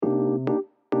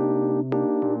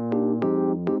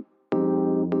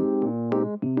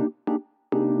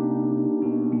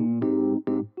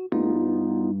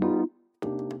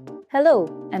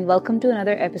Hello, and welcome to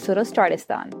another episode of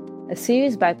Startistan, a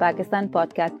series by Pakistan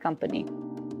Podcast Company.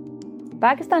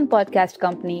 Pakistan Podcast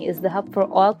Company is the hub for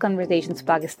all conversations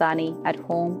Pakistani at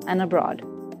home and abroad.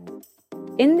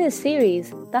 In this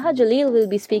series, Taha Jaleel will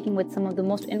be speaking with some of the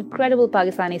most incredible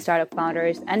Pakistani startup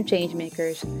founders and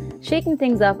changemakers, shaking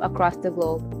things up across the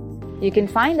globe. You can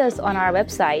find us on our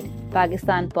website,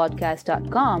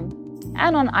 pakistanpodcast.com,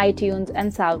 and on iTunes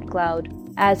and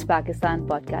SoundCloud as Pakistan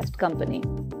Podcast Company.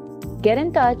 Get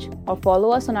in touch or follow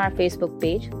us on our Facebook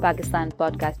page, Pakistan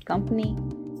Podcast Company,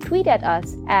 tweet at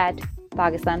us at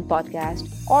Pakistan Podcast,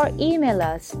 or email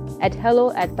us at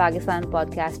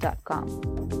hello@pakistanpodcast.com.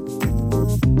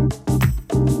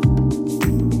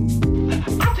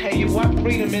 I'll tell you what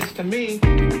freedom is to me.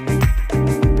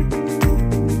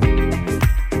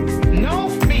 No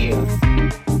fear.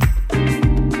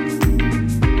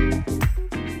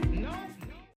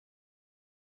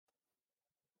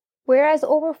 Whereas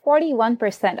over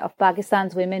 41% of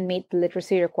Pakistan's women meet the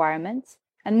literacy requirements,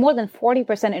 and more than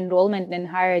 40% enrollment in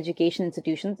higher education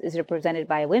institutions is represented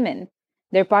by women,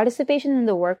 their participation in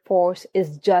the workforce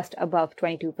is just above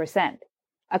 22%.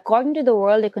 According to the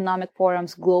World Economic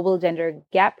Forum's Global Gender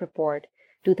Gap Report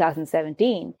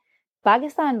 2017,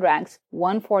 Pakistan ranks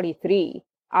 143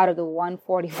 out of the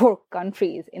 144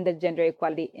 countries in the Gender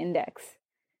Equality Index.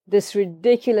 This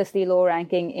ridiculously low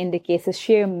ranking indicates the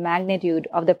sheer magnitude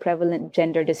of the prevalent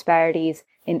gender disparities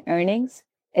in earnings,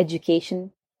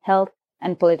 education, health,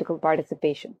 and political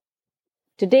participation.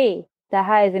 Today,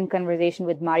 Taha is in conversation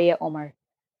with Maria Omar,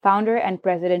 founder and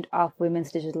president of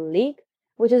Women's Digital League,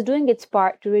 which is doing its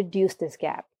part to reduce this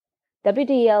gap.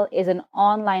 WDL is an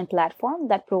online platform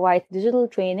that provides digital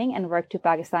training and work to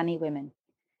Pakistani women.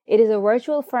 It is a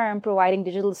virtual firm providing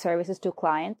digital services to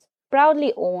clients,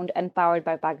 proudly owned and powered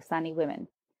by Pakistani women.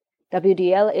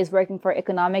 WDL is working for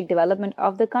economic development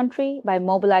of the country by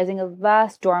mobilizing a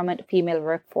vast dormant female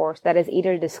workforce that is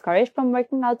either discouraged from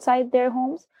working outside their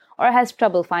homes or has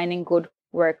trouble finding good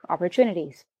work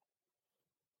opportunities.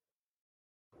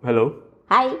 Hello.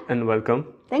 Hi. And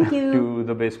welcome. Thank you. To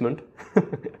the basement.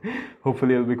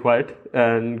 Hopefully it'll be quiet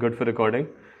and good for recording.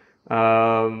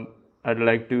 I'd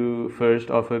like to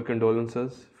first offer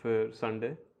condolences for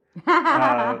Sunday.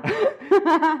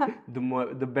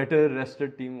 The better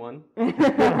rested team won.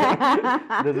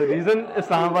 There's a reason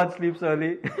Islamabad sleeps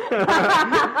early.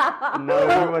 Now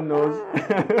everyone knows.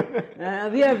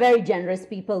 We are very generous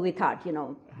people. We thought,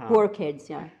 poor kids,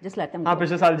 just let them go.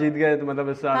 पिछले साल जीत गए तो मतलब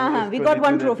इस साल We got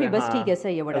one trophy, बस ठीक है,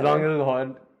 सही है, as long as it's hot.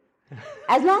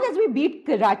 As long as we beat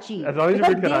Karachi. As long as because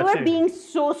you beat they Karachi. were being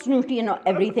so snooty and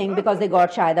everything because they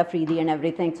got Shahid Afridi and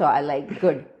everything. So I like,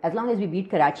 good. As long as we beat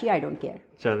Karachi, I don't care.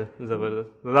 Chale, zabardast.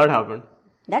 That happened.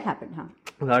 That happened, huh?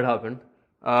 That happened.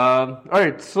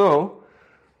 Alright, so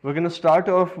we're going to start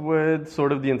off with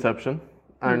sort of the inception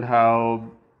and how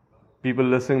people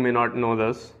listening may not know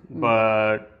this,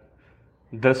 but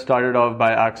this started off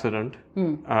by accident.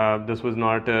 This was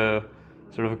not a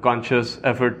sort of a conscious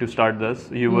effort to start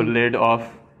this. You were laid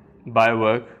off by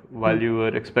work while you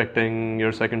were expecting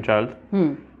your second child.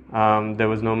 There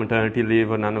was no maternity leave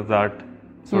or none of that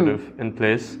sort of in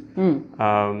place. So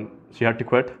you had to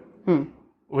quit.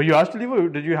 Were you asked to leave or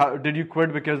did you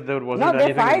quit because there wasn't anything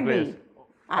in place? No, they fired me.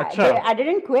 I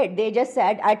didn't quit. They just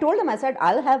said, I told them,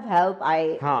 I'll have help.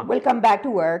 I will come back to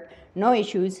work. No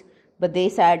issues. But they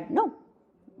said, no,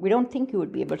 we don't think you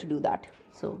would be able to do that.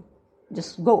 So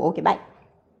just go. Okay, bye.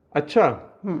 Acha.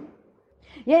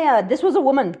 Yeah, this was a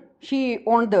woman. She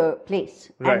owned the place.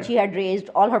 Right. And she had raised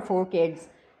all her 4 kids,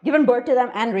 given birth to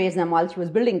them and raised them while she was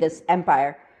building this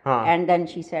empire. And then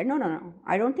she said, no,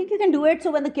 I don't think you can do it.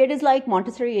 So when the kid is like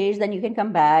Montessori age, then you can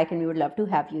come back and we would love to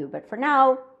have you. But for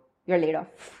now, you're laid off.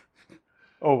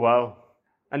 Oh, wow.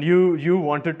 And you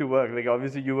wanted to work. Like,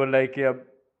 obviously, you were like, Yeah,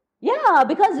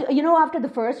 because, after the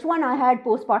first one, I had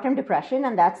postpartum depression.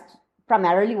 And that's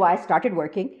primarily why I started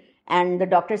working. And the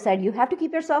doctor said, you have to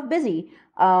keep yourself busy.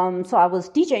 So I was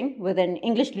teaching with an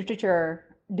English literature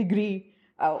degree.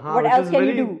 What else can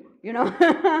you do?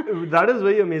 That is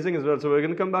very amazing as well. So we're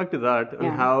going to come back to that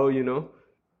and how,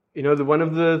 one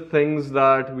of the things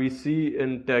that we see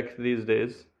in tech these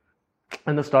days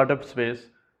in the startup space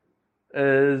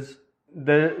is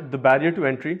the barrier to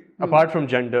entry, apart from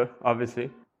gender, obviously,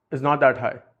 is not that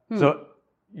high. So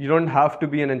you don't have to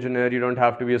be an engineer, you don't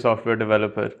have to be a software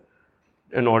developer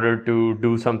in order to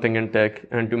do something in tech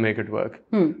and to make it work.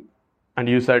 And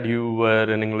you said you were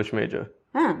an English major,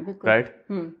 right?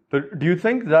 But do you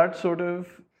think that sort of,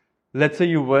 let's say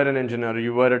you were an engineer,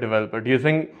 you were a developer, do you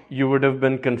think you would have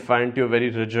been confined to a very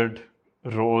rigid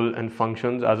role and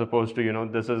functions as opposed to,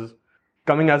 this is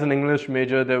coming as an English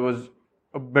major, there was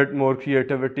a bit more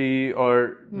creativity,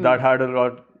 or that had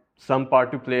some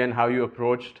part to play in how you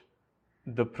approached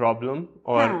the problem,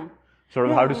 or sort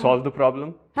of how to solve the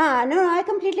problem? No, I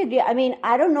completely agree. I mean,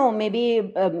 I don't know,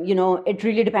 maybe, it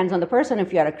really depends on the person.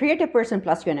 If you're a creative person,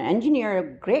 plus you're an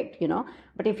engineer, great,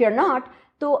 But if you're not,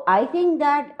 so I think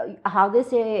that how they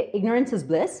say ignorance is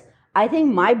bliss. I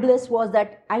think my bliss was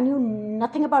that I knew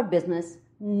nothing about business,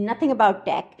 nothing about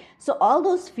tech. So all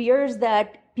those fears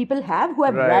that people have who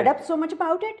have read up so much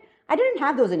about it, I didn't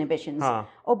have those inhibitions.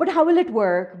 Oh, but how will it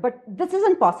work? But this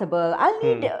isn't possible. I'll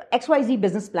need XYZ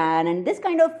business plan and this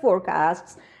kind of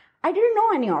forecasts. I didn't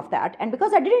know any of that. And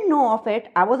because I didn't know of it,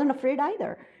 I wasn't afraid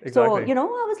either. Exactly. So,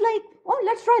 I was like, oh,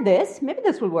 let's try this. Maybe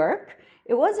this will work.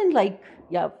 It wasn't like,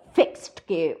 fixed.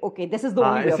 Okay, this is the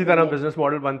only way. इसी तरह business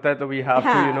model बनता है, तो we have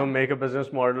to, make a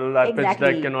business model. That pitch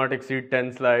deck cannot exceed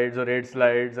 10 slides or 8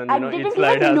 slides. And, I didn't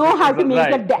even know how to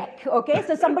make a deck. Okay,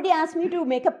 so somebody asked me to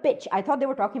make a pitch. I thought they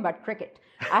were talking about cricket.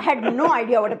 I had no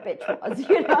idea what a pitch was,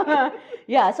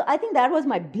 Yeah, so I think that was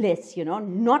my bliss,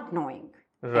 not knowing.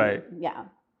 Right. And, yeah.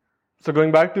 So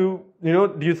going back to,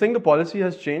 do you think the policy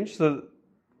has changed? So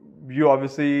you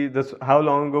obviously, how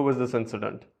long ago was this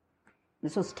incident?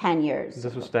 This was 10 years.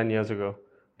 This was 10 years ago.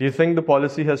 Do you think the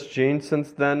policy has changed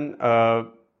since then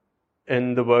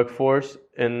in the workforce,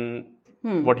 in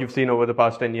what you've seen over the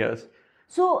past 10 years?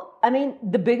 So, I mean,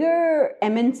 the bigger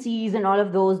MNCs and all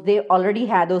of those, they already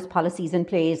had those policies in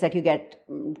place that you get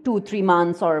 2-3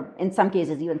 months, or in some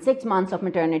cases even 6 months of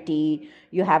maternity.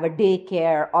 You have a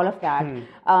daycare, all of that.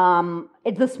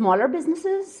 It's the smaller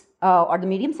businesses or the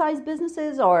medium-sized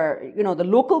businesses, or the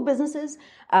local businesses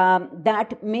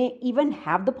that may even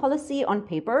have the policy on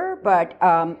paper, but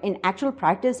in actual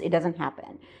practice, it doesn't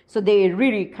happen. So they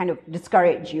really kind of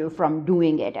discourage you from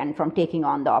doing it and from taking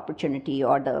on the opportunity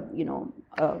or the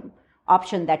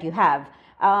option that you have.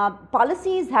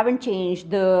 Policies haven't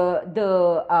changed. The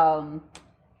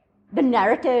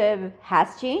narrative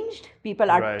has changed. People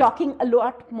are talking a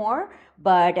lot more,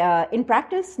 but in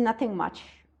practice, nothing much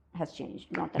has changed.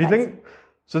 Not that do you think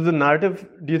so? Do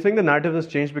you think the narrative has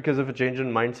changed because of a change in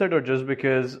mindset, or just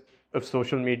because of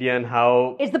social media and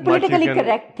how it's the politically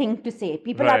correct thing to say?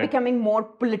 People are becoming more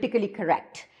politically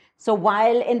correct. So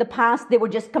while in the past they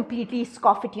would just completely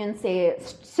scoff at you and say,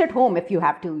 sit home if you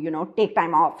have to, take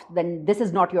time off, then this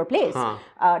is not your place.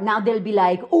 Now they'll be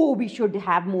like, oh, we should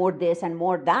have more this and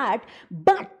more that.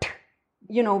 But,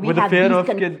 we with have the fear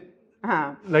these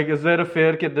of like, is there a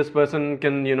fear that this person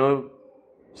can,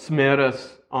 smear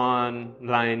us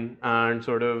online and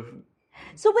sort of...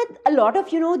 So with a lot of,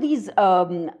 these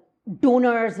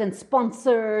donors and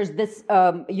sponsors, this,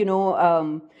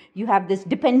 you have this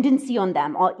dependency on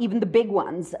them, or even the big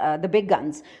ones, the big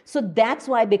guns. So that's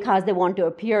why, because they want to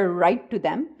appear right to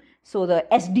them. So the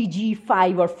SDG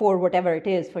 5 or 4, whatever it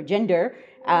is for gender,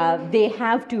 they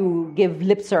have to give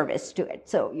lip service to it.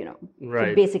 So, so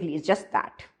basically it's just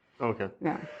that. Okay.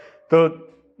 Yeah. So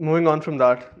moving on from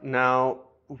that, now,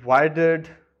 why did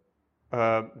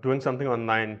doing something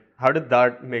online, how did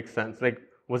that make sense? Like,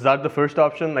 was that the first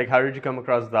option? Like, how did you come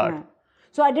across that? Yeah.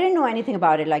 So I didn't know anything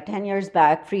about it. Like 10 years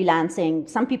back, freelancing,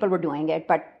 some people were doing it,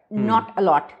 but not a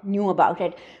lot knew about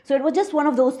it. So it was just one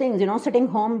of those things, sitting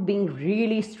home, being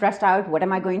really stressed out. What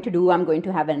am I going to do? I'm going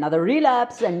to have another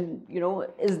relapse. And,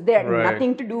 is there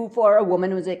nothing to do for a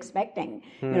woman who's expecting?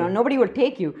 Nobody will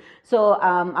take you. So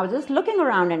I was just looking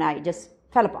around and I just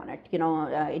fell upon it.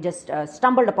 I just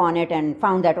stumbled upon it and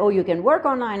found that, you can work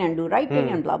online and do writing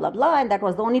and blah, blah, blah. And that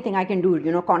was the only thing I can do,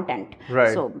 content.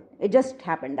 Right. So it just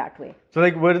happened that way. So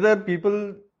like, were there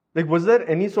people, like, was there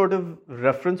any sort of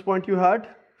reference point you had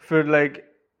for like,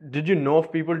 did you know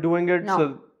of people doing it? No.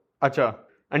 So, acha.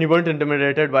 And you weren't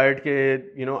intimidated by it,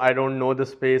 I don't know the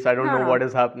space, I don't know what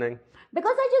is happening.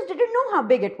 Because I just didn't know how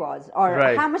big it was or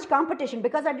how much competition,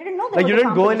 because I didn't know there was you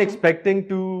didn't go in expecting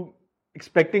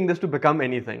this to become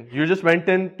anything. You just went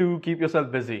in to keep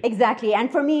yourself busy. Exactly. And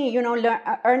for me,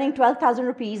 earning 12,000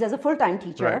 rupees as a full-time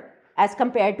teacher, as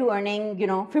compared to earning,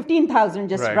 15,000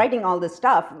 just writing all this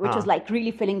stuff, which was like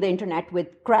really filling the internet with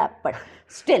crap. But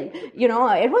still,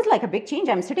 it was like a big change.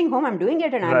 I'm sitting home, I'm doing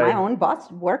it, and I'm my own boss,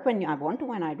 work when I want to,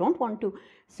 when I don't want to.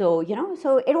 So,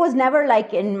 so it was never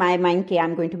like in my mind, okay,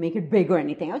 I'm going to make it big or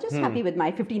anything. I was just happy with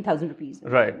my 15,000 rupees.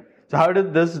 Right. So how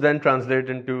did this then translate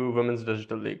into Women's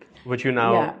Digital League, which you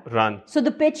now run? So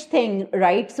the pitch thing,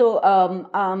 right? So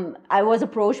I was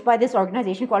approached by this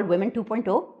organization called Women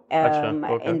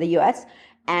 2.0 in the US.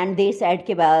 And they said,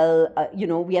 well,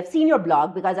 we have seen your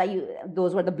blog, because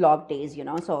those were the blog days,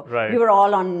 so Right. we were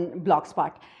all on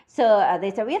Blogspot. So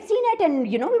they said, we have seen it, and,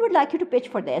 we would like you to pitch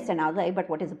for this. And I was like, but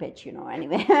what is a pitch,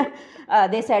 anyway.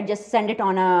 They said, just send it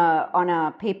on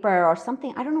a paper or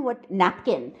something. I don't know what,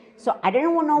 napkin. So I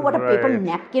didn't know what a paper Right.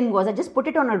 napkin was. I just put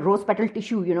it on a rose petal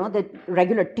tissue, the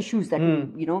regular tissues that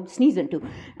you sneeze into.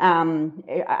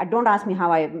 Don't ask me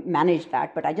how I managed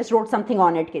that, but I just wrote something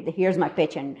on it. Okay, here's my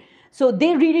pitch. And so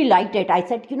they really liked it. I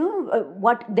said,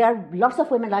 what? There are lots of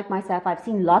women like myself. I've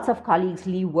seen lots of colleagues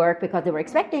leave work because they were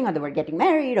expecting, or they were getting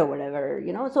married, or whatever,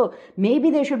 So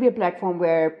maybe there should be a platform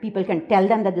where people can tell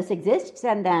them that this exists,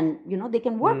 and then, they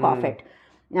can work off it.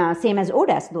 Same as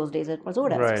Odesk. Those days it was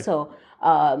Odesk. Right. So,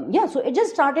 so it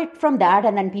just started from that,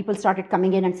 and then people started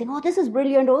coming in and saying, oh, this is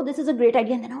brilliant. Oh, this is a great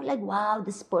idea. And then I was like, wow,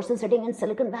 this person sitting in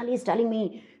Silicon Valley is telling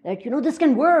me that, this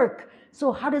can work.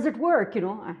 So how does it work?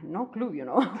 I have no clue,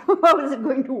 how is it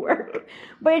going to work?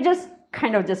 But it just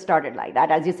kind of just started like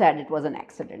that. As you said, it was an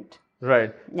accident.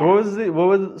 Right. Yeah. What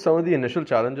were some of the initial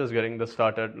challenges getting this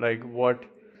started? Like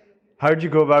how did you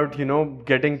go about,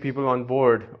 getting people on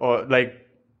board, or like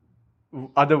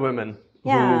other women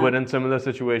Yeah. who were in similar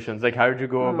situations? Like, how did you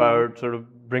go about sort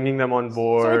of bringing them on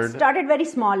board? So it started very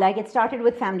small. Like, it started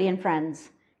with family and friends.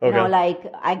 Okay.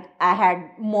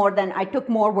 I took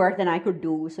more work than I could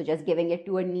do. So just giving it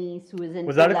to a niece who is in.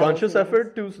 Was that a level conscious sales.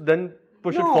 effort to then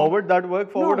push it No. forward, that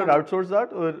work forward, No, or no. outsource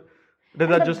that? Or did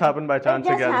that just happen by chance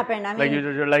just again? happened. I like mean-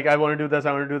 you're like, I want to do this,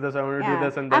 I want to do this, I want to do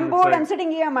this, and then I'm it's bored. like- I'm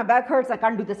sitting here. My back hurts. I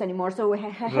can't do this anymore. So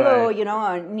hello,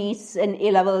 Right. niece in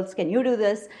A levels. Can you do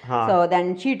this? Huh. So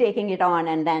then she taking it on,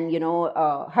 and then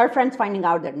her friends finding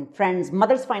out, then friends'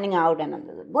 mothers finding out, and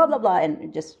blah blah blah, and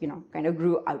it just kind of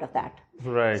grew out of that.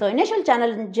 Right. So initial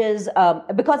challenges,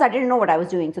 because I didn't know what I was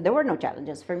doing, so there were no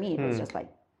challenges for me. It was just like,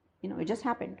 it just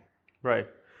happened. Right.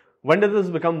 When did this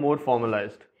become more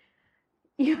formalized?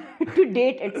 To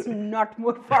date, it's not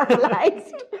more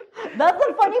formalized. That's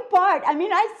the funny part. I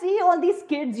mean, I see all these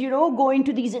kids, going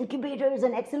to these incubators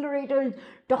and accelerators,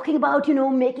 talking about,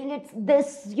 making it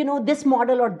this, this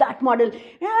model or that model.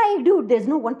 Yeah, dude, there's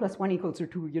no 1 + 1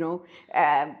 = 2,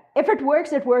 If it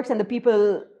works, it works, and the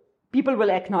people will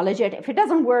acknowledge it. If it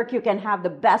doesn't work, you can have the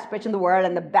best pitch in the world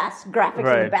and the best graphics and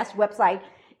Right. the best website.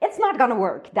 It's not going to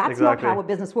work. That's Exactly. not how a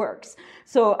business works.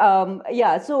 So,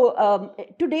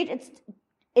 to date,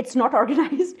 it's not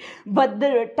organized. But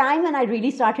the time when I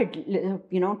really started,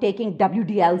 taking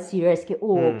WDL serious,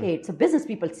 okay, it's a business.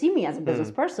 People see me as a business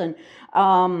person.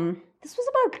 This was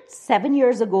about 7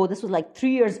 years ago. This was like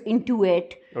 3 years into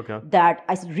it. Okay. That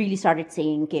I really started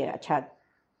saying, okay, acha,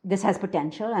 this has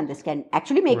potential and this can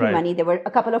actually make me Right. money. There were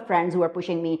a couple of friends who were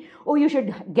pushing me, oh, you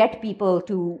should get people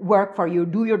to work for you,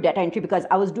 do your data entry, because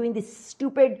I was doing this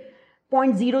stupid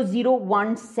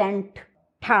 0.001 cent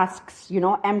tasks,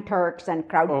 mTurks and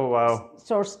crowd Oh, wow.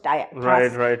 source tasks.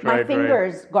 Right, My right.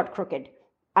 fingers got crooked.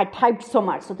 I typed so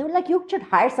much. So they were like, you should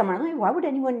hire someone. I'm like, why would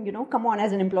anyone, come on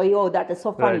as an employee? Oh, that is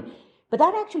so funny. Right. But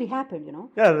that actually happened,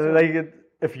 Yeah,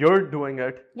 if you're doing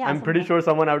it, Yeah, I'm pretty someone- sure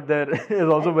someone out there is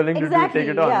also willing to take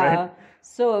it on, yeah. right?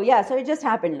 So it just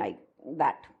happened like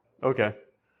that. Okay.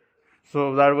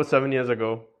 So that was 7 years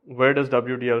ago. Where does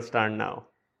WDL stand now?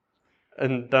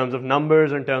 In terms of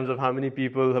numbers, in terms of how many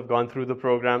people have gone through the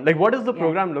program? Like, what does the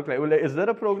program look like? Well, is there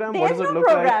a program? What There's does it no look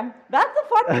program. That's the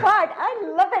fun part. I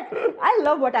love it. I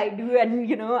love what I do, and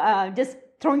just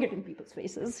throwing it in people's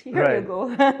faces. Here you Right. go.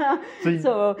 So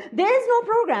So there is no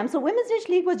program. So Women's Rich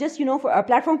League was just for a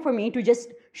platform for me to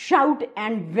just shout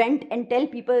and vent and tell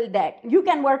people that you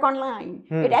can work online.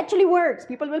 It actually works.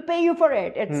 People will pay you for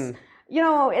it. It's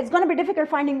it's going to be difficult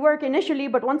finding work initially,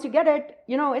 but once you get it,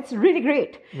 it's really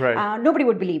great. Right. Nobody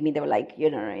would believe me. They were like,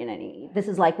 this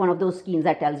is like one of those schemes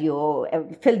that tells you,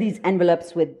 fill these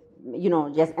envelopes with,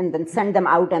 just and then send them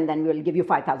out, and then we'll give you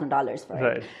 $5,000 for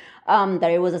Right. it.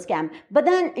 That it was a scam. But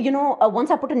then,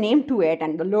 once I put a name to it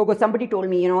and the logo, somebody told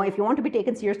me, if you want to be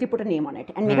taken seriously, put a name on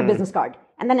it and make a business card.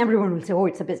 And then everyone will say, oh,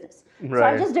 it's a business. So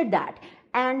I Right. just did that.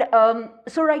 And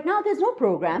so right now there's no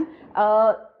program.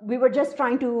 We were just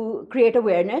trying to create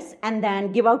awareness and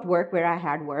then give out work where I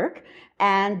had work.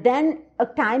 And then a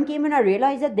time came when I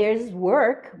realized that there's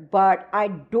work, but I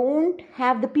don't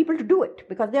have the people to do it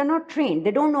because they're not trained.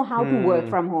 They don't know how to work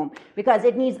from home because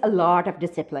it needs a lot of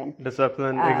discipline.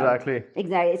 Discipline, exactly.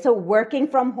 Exactly. So working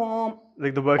from home,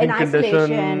 Like the working in condition,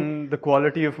 isolation. the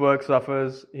quality of work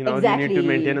suffers. You need to Exactly.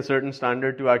 maintain a certain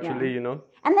standard to actually,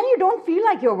 and then you don't feel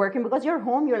like you're working because you're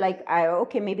home. You're like,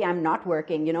 okay, maybe I'm not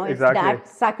working. It's Exactly. that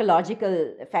psychological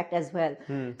effect as well.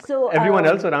 So everyone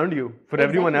else around you,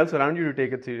 everyone exactly. else around you to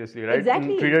take it seriously, right?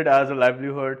 Exactly. And treat it as a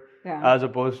livelihood Yeah. as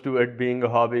opposed to it being a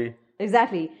hobby.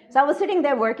 Exactly. So I was sitting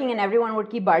there working and everyone would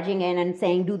keep barging in and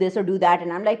saying, do this or do that.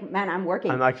 And I'm like, man, I'm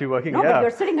working. I'm actually working, No, yeah. but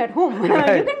you're sitting at home.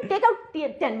 Right. You can take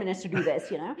out 10 minutes to do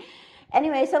this,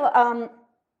 Anyway, so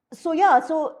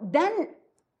then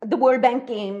the World Bank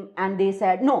came and they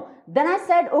said, no. Then I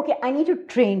said, okay, I need to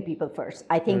train people first.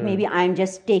 I think maybe I'm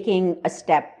just taking a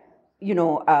step,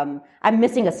 I'm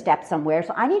missing a step somewhere.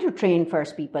 So I need to train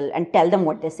first people and tell them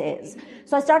what this is.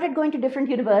 So I started going to different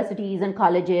universities and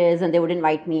colleges and they would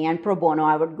invite me, and pro bono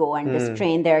I would go and just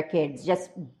train their kids,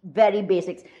 just very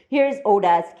basics. Here's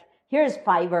Odesk, here's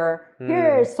Fiverr,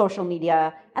 here's social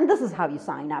media, and this is how you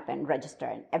sign up and register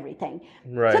and everything.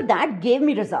 Right. So that gave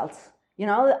me results.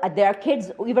 There are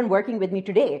kids even working with me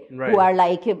today who are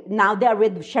like, now they're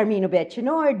with Sharminovich,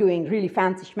 doing really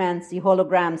fancy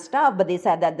hologram stuff, but they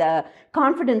said that the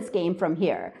confidence came from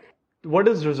here. What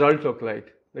does result look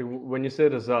like? Like when you say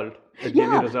result, it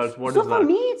gave you results. What is that? So for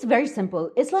me, it's very simple.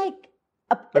 It's like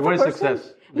what is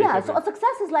success? Yeah, so a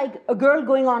success is like a girl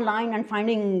going online and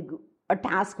finding a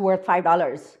task worth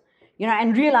 $5,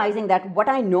 and realizing that what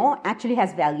I know actually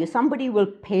has value. Somebody will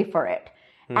pay for it.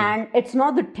 And it's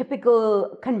not the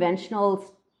typical conventional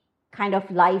kind of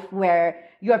life where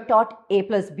you're taught A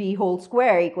plus B whole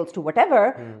square equals to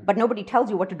whatever, but nobody tells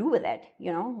you what to do with it.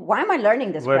 Why am I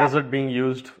learning this? Where is it being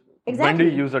used? Exactly. When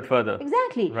do you use it further?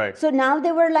 Exactly. Right. So now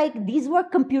they were like, these were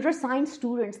computer science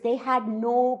students. They had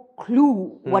no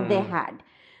clue what they had.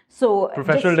 So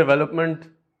Professional development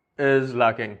is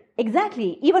lacking.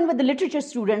 Exactly. Even with the literature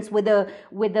students, with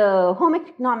the home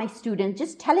economics students,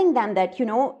 just telling them that,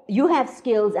 you have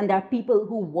skills and there are people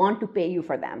who want to pay you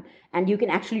for them and you can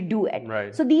actually do it.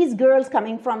 Right. So these girls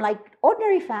coming from like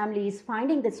ordinary families,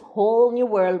 finding this whole new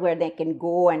world where they can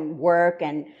go and work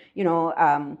and,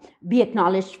 be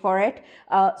acknowledged for it.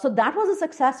 So that was a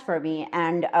success for me.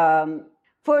 And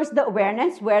first, the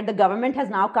awareness where the government has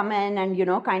now come in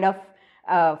and, kind of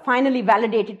finally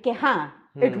validated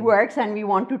it works and we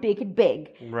want to take it big.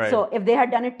 Right. So if they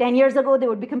had done it 10 years ago, they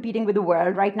would be competing with the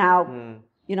world. Right now,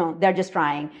 they're just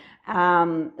trying.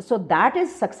 So that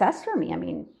is success for me. I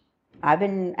mean, I've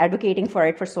been advocating for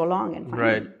it for so long. And finally,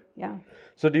 right. Yeah.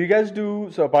 So do you guys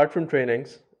so apart from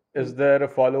trainings, is there a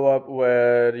follow-up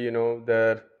where,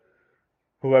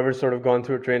 whoever's sort of gone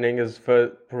through training is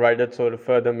provided sort of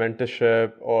further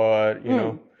mentorship or,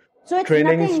 So it's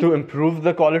trainings nothing... to improve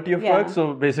the quality of work?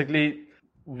 So basically,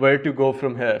 where to go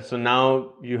from here? So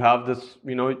now you have this,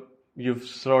 you've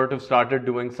sort of started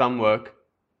doing some work.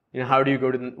 How do you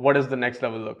go to, what does the next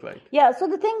level look like? Yeah, so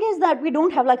the thing is that we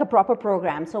don't have like a proper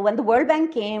program. So when the World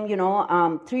Bank came,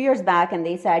 3 years back and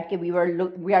they said, okay,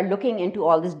 we are looking into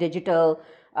all this digital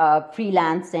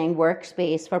freelancing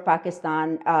workspace for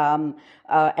Pakistan,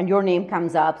 and your name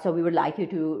comes up, so we would like you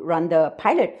to run the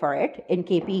pilot for it in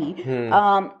KP.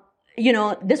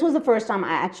 This was the first time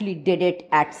I actually did it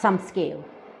at some scale.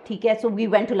 So we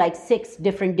went to like 6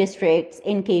 different districts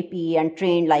in KP and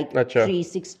trained like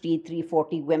 360,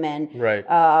 340 women. Right.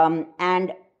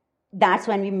 And that's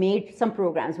when we made some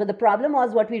programs. But the problem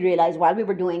was, what we realized while we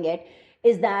were doing it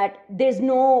is that there's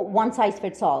no one size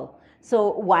fits all.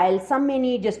 So while some may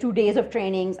need just 2 days of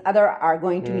trainings, other are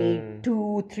going to need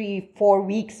 2, 3, 4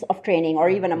 weeks of training or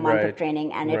even a month of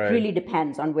training. And it really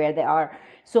depends on where they are.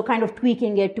 So kind of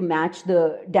tweaking it to match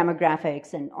the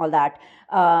demographics and all that.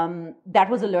 That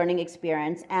was a learning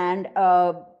experience. And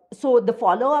so the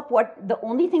follow-up, the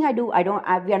only thing I do,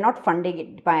 we are not funding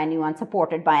it by anyone,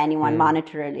 supported by anyone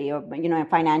monetarily or, in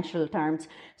financial terms.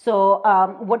 So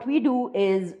what we do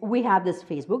is we have this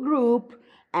Facebook group,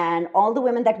 and all the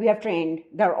women that we have trained,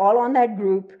 they're all on that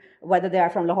group, whether they are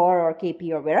from Lahore or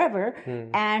KP or wherever.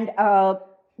 And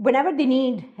whenever they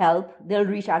need help, they'll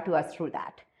reach out to us through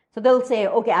that. So they'll say,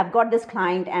 okay, I've got this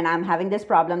client and I'm having this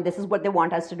problem. This is what they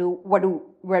want us to do.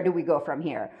 Where do we go from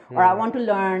here? Or I want to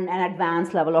learn an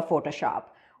advanced level of Photoshop.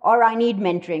 Or I need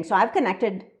mentoring. So I've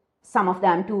connected some of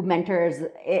them to mentors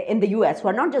in the US who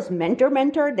are not just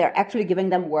mentor, they're actually giving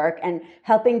them work and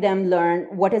helping them learn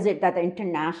what is it that the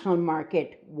international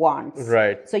market wants.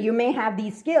 Right. So you may have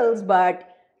these skills, but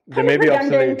they may be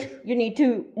redundant. Obsolete. You need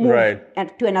to move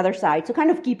to another side. So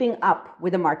kind of keeping up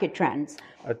with the market trends.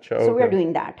 So we're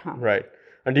doing that. Right.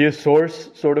 And do you source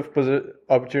sort of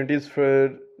opportunities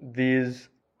for these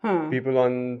people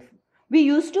on? We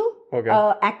used to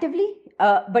actively.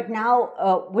 But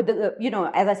now, with the,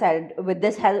 as I said, with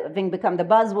this having become the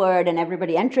buzzword and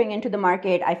everybody entering into the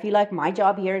market, I feel like my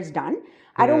job here is done.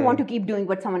 I don't want to keep doing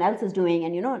what someone else is doing,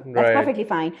 and that's perfectly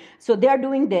fine. So they are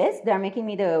doing this. They are making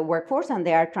me the workforce, and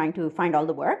they are trying to find all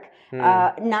the work.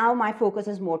 Now my focus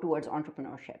is more towards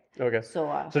entrepreneurship. Okay.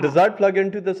 So does that plug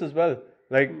into this as well?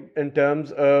 Like in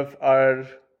terms of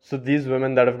so these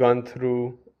women that have gone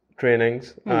through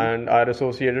trainings and are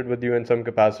associated with you in some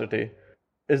capacity.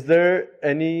 Is there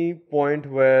any point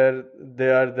where they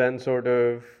are then sort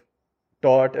of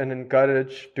taught and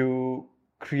encouraged to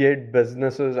create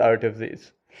businesses out of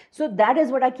these? So that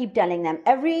is what I keep telling them.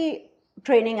 Every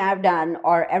training I've done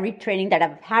or every training that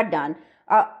I've had done,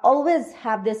 always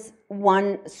have this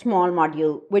one small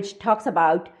module which talks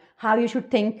about how you should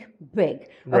think big.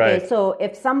 Okay, Right. so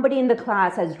if somebody in the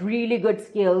class has really good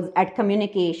skills at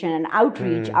communication and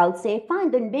outreach, I'll say,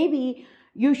 fine, then maybe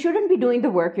you shouldn't be doing the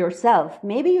work yourself.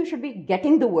 Maybe you should be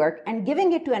getting the work and giving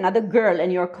it to another girl in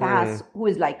your class who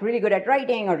is like really good at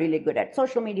writing or really good at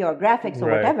social media or graphics or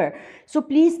Right. whatever. So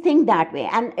please think that way.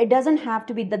 And it doesn't have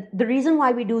to be the reason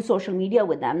why we do social media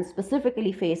with them,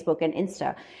 specifically Facebook and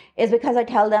Insta, is because I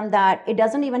tell them that it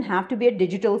doesn't even have to be a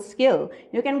digital skill.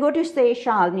 You can go to, say,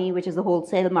 Shalini, which is the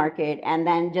wholesale market, and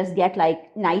then just get like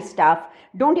nice stuff.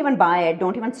 Don't even buy it.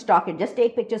 Don't even stock it. Just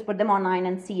take pictures, put them online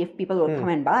and see if people will come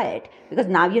and buy it. Because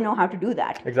now you know how to do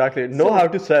that. Exactly. Know how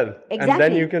to sell. And then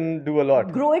Exactly. you can do a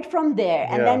lot. Grow it from there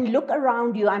and Yeah. then look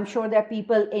around you. I'm sure there are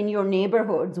people in your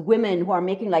neighborhoods, women who are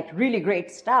making like really great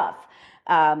stuff.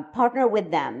 Partner with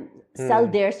them, sell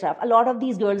their stuff. A lot of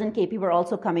these girls in KP were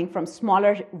also coming from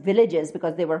smaller villages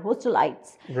because they were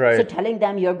hostelites. Right. So telling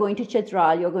them you're going to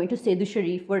Chitral, you're going to Sedu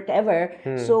Sharif, whatever.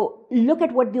 So look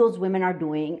at what those women are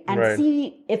doing and Right.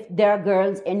 see if there are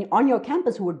girls on your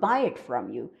campus who would buy it from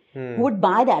you. Who would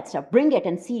buy that stuff, bring it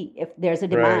and see if there's a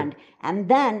demand, and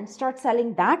then start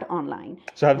selling that online.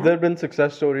 So have there been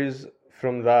success stories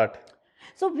from that?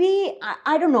 So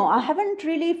I don't know, I haven't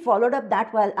really followed up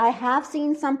that well. I have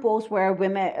seen some posts where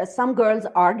some girls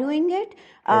are doing it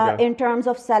Okay. in terms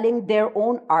of selling their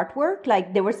own artwork.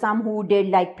 Like there were some who did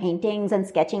like paintings and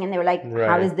sketching, and they were like,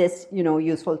 how Right. is this,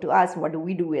 useful to us? What do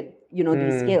we do with,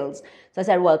 these skills? So I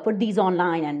said, well, put these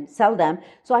online and sell them.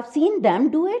 So I've seen them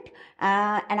do it.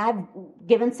 And I've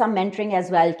given some mentoring as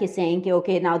well, saying,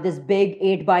 okay, now this big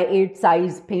 8x8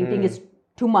 size painting is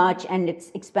too much and it's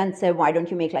expensive. Why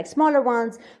don't you make like smaller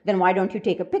ones? Then why don't you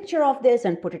take a picture of this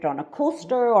and put it on a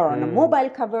coaster or on a mobile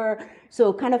cover?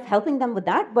 So kind of helping them with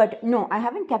that. But no, I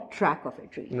haven't kept track of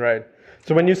it really. Right.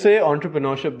 So when you say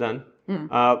entrepreneurship then,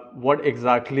 what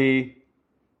exactly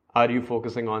are you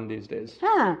focusing on these days?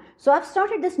 So I've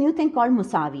started this new thing called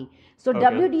Musavi. So Okay.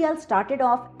 WDL started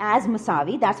off as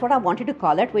Musavi. That's what I wanted to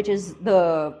call it, which is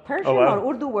the Persian wow.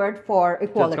 or Urdu word for So it's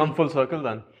equality. come full circle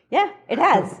then. Yeah, it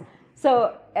has.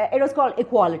 So it was called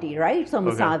equality, right? So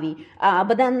Musavi.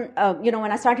 But then,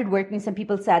 when I started working, some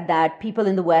people said that people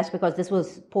in the West, because this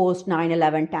was post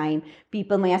 9/11 time,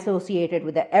 people may associate it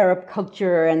with the Arab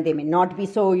culture and they may not be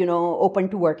so, open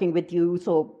to working with you.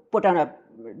 So put on a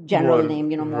general More- name,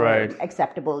 more right.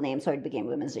 acceptable name. So it became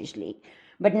Women's Digital League.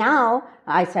 But now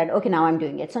I said, okay, now I'm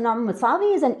doing it. So now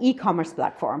Musavi is an e-commerce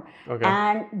platform. Okay.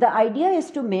 And the idea is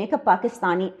to make a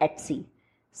Pakistani Etsy,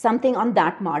 something on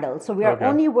that model. So we are Okay.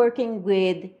 only working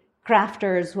with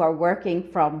crafters who are working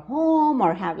from home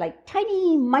or have like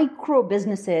tiny micro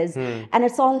businesses, and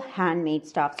it's all handmade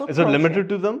stuff. So Is it crochet. limited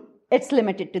to them? It's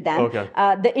limited to them. Okay.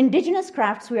 The indigenous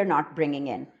crafts we are not bringing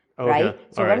in, Okay. right?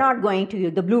 So All we're right. not going to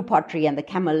the blue pottery and the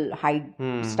camel hide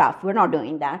stuff. We're not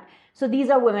doing that. So these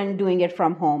are women doing it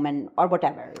from home or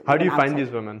whatever. How do you even find outside.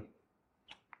 these women?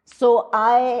 So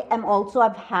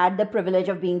I've had the privilege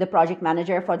of being the project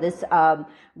manager for this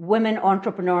women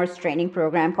entrepreneurs training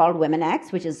program called Women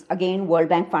X, which is again World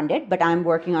Bank funded, but I'm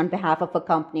working on behalf of a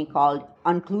company called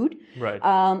Unclude. Right.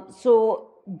 So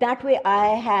that way I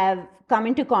have come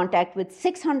into contact with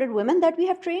 600 women that we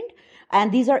have trained. And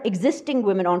these are existing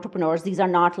women entrepreneurs. These are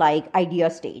not like idea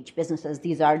stage businesses.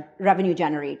 These are revenue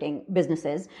generating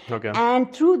businesses. Okay.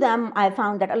 And through them, I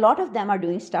found that a lot of them are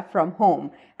doing stuff from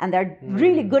home and they're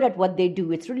really good at what they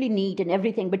do. It's really neat and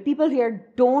everything. But people here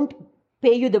don't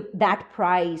pay you that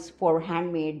price for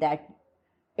handmade that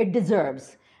it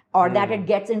deserves or that it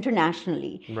gets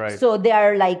internationally. Right. So they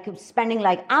are like spending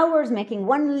like hours making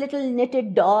one little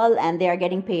knitted doll and they are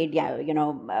getting paid,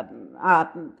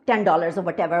 $10 or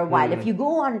whatever. While if you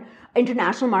go on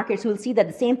international markets, you'll see that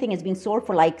the same thing is being sold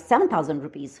for like 7,000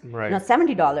 rupees, Right.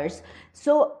 $70.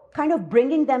 So kind of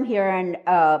bringing them here and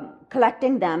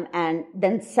collecting them and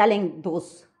then selling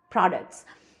those products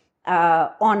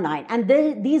online. And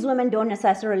these women don't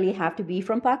necessarily have to be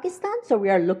from Pakistan. So we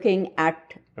are looking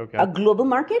at Okay. a global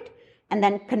market and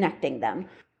then connecting them.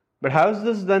 But how is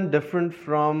this then different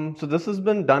from? So this has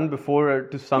been done before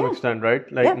to some extent, right?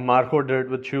 Like Yeah. Marco did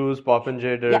with shoes, Pop and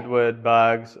J did Yeah. with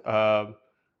bags.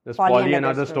 There's Polly Polly and and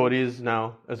other other stories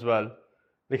now as well.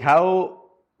 Like, how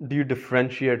do you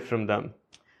differentiate from them?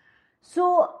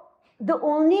 So the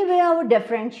only way I would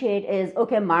differentiate is,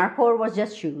 okay, Marcor was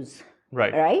just shoes.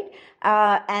 Right. Right?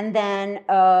 And then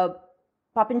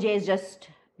Pop and J is just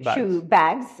shoe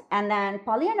bags. And then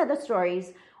Polly and Other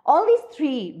Stories, all these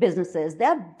three businesses,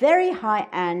 they're very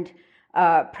high-end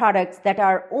products that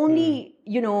are only,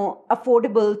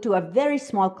 affordable to a very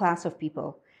small class of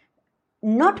people.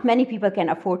 Not many people can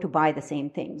afford to buy the same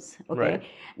things. Okay. Right.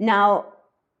 Now,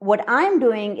 what I'm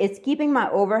doing is keeping my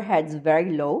overheads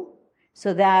very low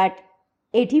so that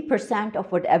 80%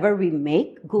 of whatever we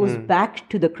make goes back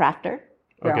to the crafter.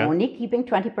 We're only keeping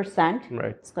 20%.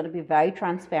 Right. It's going to be very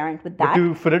transparent with that.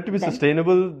 But for it to be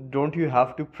sustainable, don't you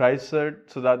have to price it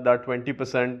so that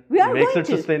 20% makes it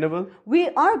sustainable? We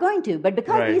are going to, but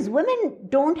because these women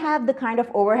don't have the kind of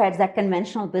overheads that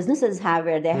conventional businesses have,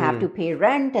 where they have to pay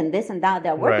rent and this and that,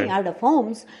 they're working out of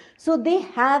homes. So they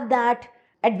have that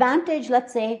advantage,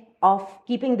 let's say, of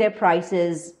keeping their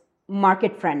prices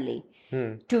market friendly.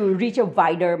 To reach a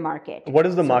wider market. What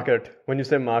is the market? When you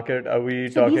say market, are we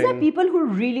talking... These are people who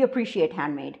really appreciate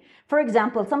handmade. For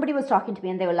example, somebody was talking to me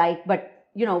and they were like, but,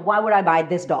 why would I buy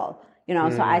this doll?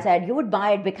 So I said, you would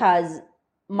buy it because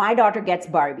my daughter gets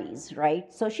Barbies,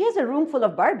 right? So she has a room full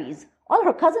of Barbies. All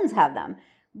her cousins have them.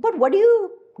 But what do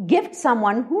you gift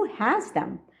someone who has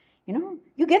them?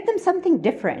 You get them something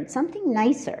different, something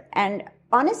nicer. And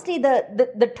honestly,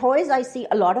 the toys I see,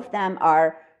 a lot of them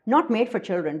are not made for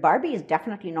children. Barbie is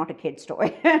definitely not a kid's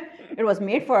toy. It was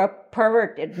made for a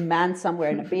perverted man somewhere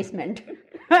in a basement.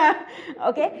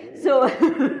 Okay, so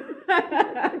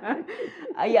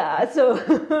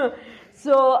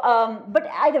but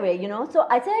either way, so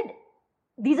I said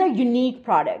these are unique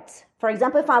products. For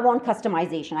example, if I want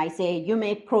customization, I say you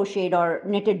make crocheted or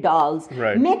knitted dolls,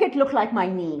 make it look like my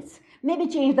niece. Maybe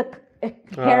change the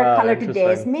hair color to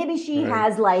this. Maybe she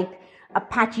has like a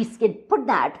patchy skin, put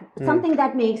that, something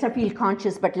that makes her feel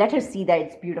conscious, but let her see that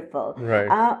it's beautiful.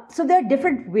 Right. So there are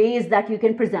different ways that you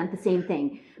can present the same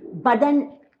thing, but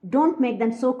then don't make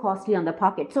them so costly on the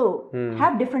pocket. So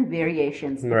have different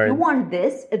variations. If you want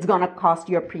this, it's going to cost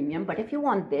you a premium, but if you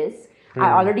want this,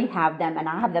 I already have them and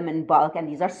I have them in bulk and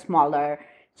these are smaller,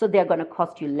 so they're going to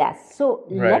cost you less. So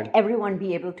let everyone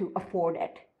be able to afford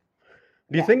it.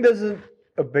 Do you think there's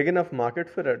a big enough market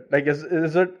for it? Like, is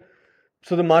it...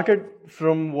 So the market,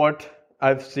 from what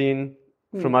I've seen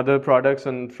from other products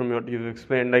and from what you've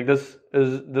explained, like this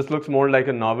looks more like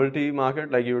a novelty market.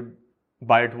 Like you would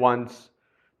buy it once.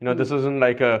 This isn't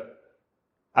like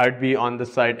I'd be on the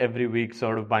site every week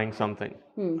sort of buying something.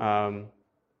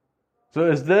 So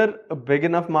is there a big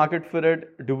enough market for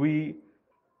it? Do we,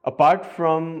 apart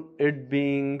from it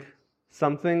being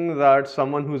something that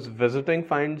someone who's visiting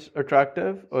finds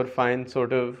attractive or finds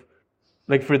sort of,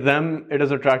 like for them, it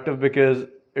is attractive because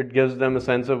it gives them a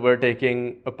sense of we're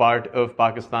taking a part of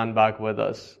Pakistan back with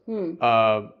us.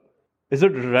 Is it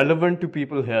relevant to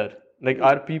people here? Like,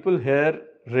 are people here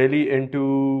really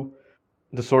into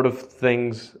the sort of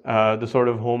things, the sort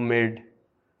of homemade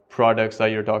products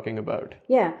that you're talking about?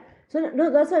 Yeah. So,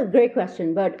 no, that's a great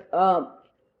question. But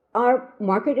our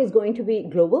market is going to be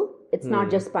global. It's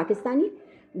not just Pakistani.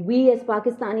 We as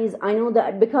Pakistanis, I know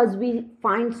that because we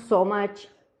find so much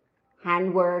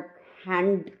handwork,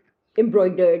 hand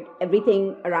embroidered,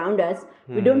 everything around us,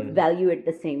 we don't value it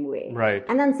the same way. Right.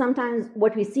 And then sometimes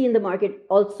what we see in the market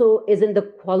also isn't the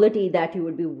quality that you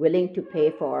would be willing to pay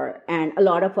for. And a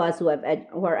lot of us who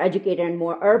are educated and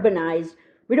more urbanized,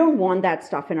 we don't want that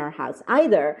stuff in our house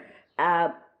either.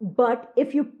 But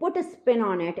if you put a spin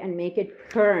on it and make it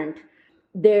current,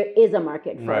 there is a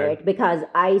market for it, because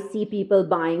I see people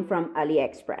buying from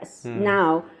AliExpress.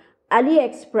 Now,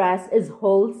 AliExpress is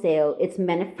wholesale. It's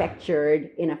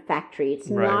manufactured in a factory. It's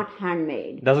not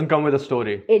handmade. Doesn't come with a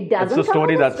story. It doesn't it's the come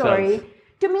story with a that story. sells.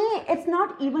 To me, it's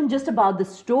not even just about the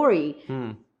story.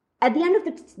 At the end of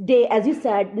the day, as you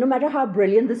said, no matter how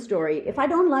brilliant the story, if I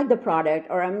don't like the product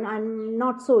or I'm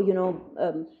not so,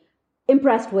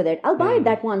 impressed with it, I'll buy it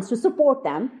that once to support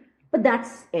them. But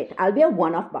that's it. I'll be a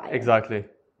one-off buyer. Exactly.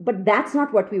 But that's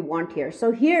not what we want here.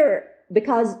 So here,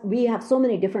 because we have so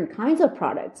many different kinds of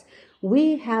products,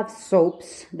 we have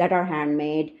soaps that are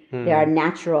handmade. They are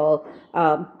natural.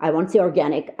 I won't say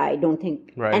organic. I don't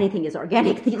think anything is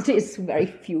organic these days. Very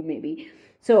few, maybe.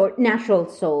 So natural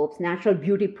soaps, natural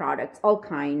beauty products, all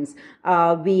kinds.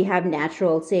 We have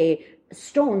natural, say,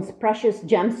 stones, precious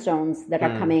gemstones that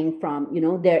are coming from,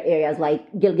 their areas like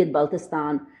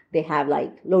Gilgit-Baltistan. They have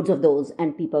like loads of those,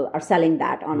 and people are selling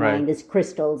that online. These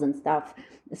crystals and stuff,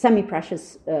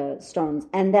 semi-precious stones.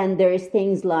 And then there is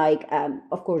things like,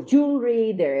 of course,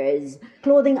 jewelry. There is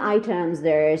clothing items.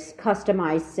 There is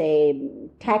customized, say,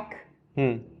 tech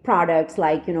products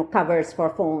like, covers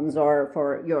for phones or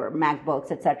for your MacBooks,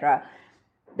 etc.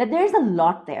 that there's a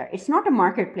lot there. It's not a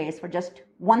marketplace for just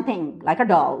one thing, like a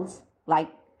dolls, like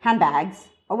handbags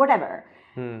or whatever.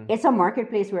 It's a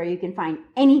marketplace where you can find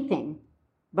anything,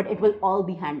 but it will all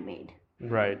be handmade.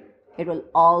 Right. It will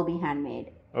all be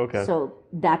handmade. Okay. So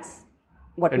that's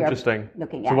what we are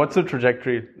looking at. So what's the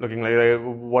trajectory looking like?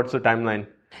 What's the timeline?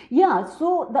 Yeah,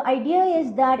 so the idea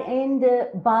is that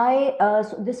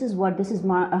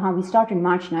how we start in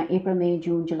March now, April, May,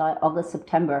 June, July, August,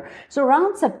 September. So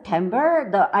around September,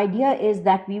 the idea is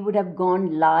that we would have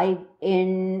gone live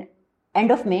in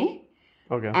end of May.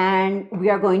 Okay. And we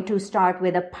are going to start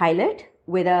with a pilot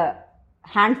with a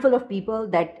handful of people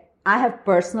that I have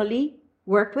personally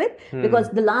worked with, because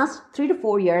the last 3 to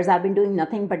 4 years I've been doing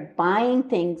nothing but buying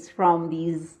things from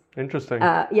these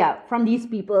from these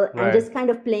people, and just kind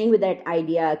of playing with that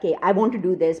idea. Okay, I want to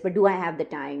do this, but do I have the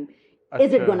time?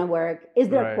 Is it going to work? Is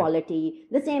there quality?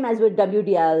 The same as with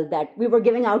WDL, that we were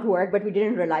giving out work, but we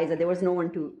didn't realize that there was no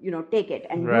one to, take it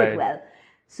and do it well.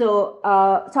 So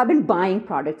I've been buying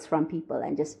products from people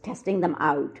and just testing them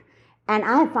out. And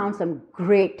I have found some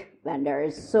great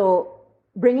vendors. So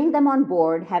bringing them on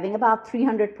board, having about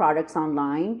 300 products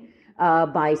online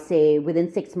by, say,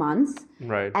 within 6 months.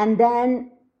 Right. And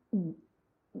then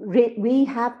we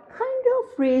have kind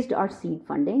of raised our seed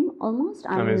funding almost.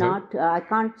 I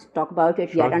can't talk about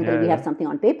it yet until we have something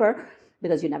on paper,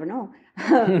 because you never know.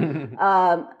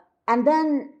 And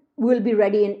then we'll be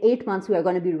ready in 8 months. We are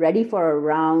going to be ready for a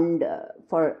round,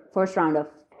 for first round of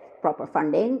proper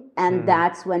funding, and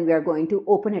that's when we are going to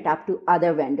open it up to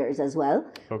other vendors as well.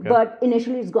 Okay. But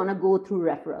initially it's going to go through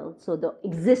referral. So the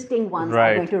existing ones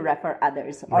are going to refer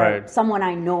others, or someone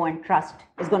I know and trust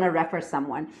is going to refer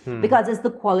someone, because it's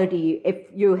the quality. If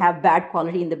you have bad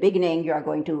quality in the beginning, you are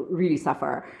going to really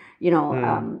suffer.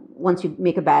 Once you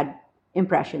make a bad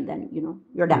impression, then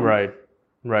you're done.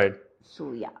 Right.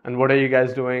 So yeah. And what are you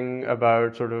guys doing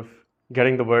about sort of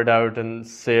getting the word out and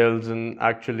sales and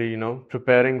actually,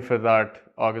 preparing for that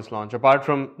August launch? Apart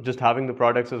from just having the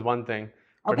products is one thing,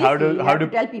 but obviously, how do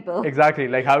tell people exactly?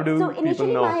 Like, how do people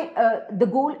know? The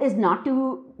goal is not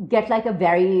to get like a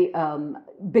very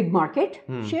big market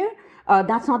share.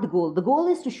 That's not the goal. The goal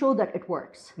is to show that it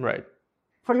works. Right.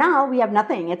 For now, we have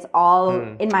nothing. It's all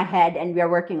in my head, and we are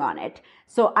working on it.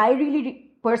 So I really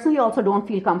personally also don't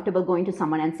feel comfortable going to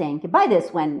someone and saying, buy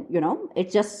this, when,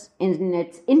 it's just in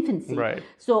its infancy. Right.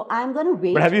 So I'm going to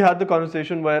wait. But have you had the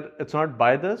conversation where it's not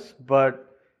buy this,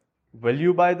 but will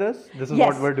you buy this? This is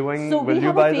what we're doing. So will we have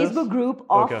you buy a Facebook group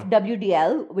of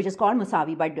WDL, which is called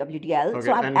Musavi by WDL. Okay.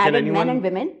 So I've added men and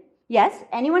women. Yes,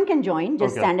 anyone can join.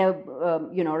 Just send a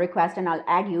request and I'll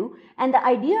add you. And the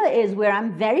idea is where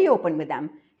I'm very open with them.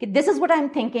 This is what I'm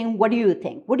thinking. What do you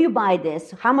think? Would you buy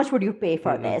this? How much would you pay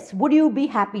for this? Would you be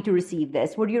happy to receive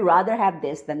this? Would you rather have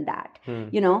this than that?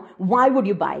 Why would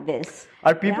you buy this?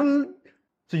 Are people,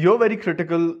 so you're very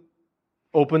critical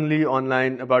openly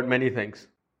online about many things.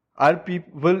 Do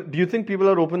you think people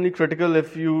are openly critical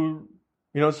if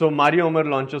so Mario Umar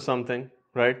launches something,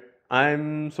 right?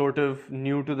 I'm sort of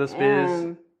new to the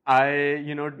space.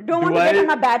 Don't want to get on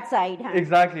a bad side. Huh?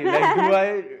 Exactly.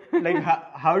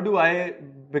 How do I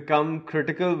become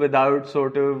critical without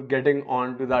sort of getting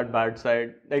onto that bad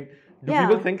side? Like, do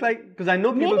people think because I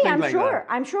know people think like that.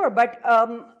 I'm sure, but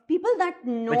people that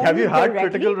know have you had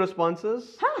critical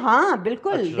responses?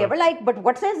 Bilkul. They were like, but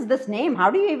what says this name? How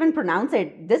do you even pronounce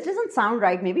it? This doesn't sound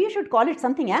right. Maybe you should call it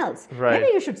something else. Right.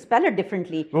 Maybe you should spell it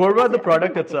differently. But what about the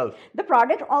product itself? The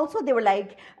product also, they were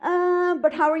like,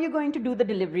 but how are you going to do the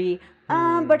delivery?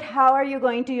 But how are you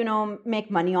going to,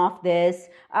 make money off this?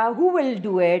 Who will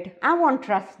do it? I won't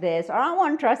trust this, or I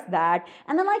won't trust that.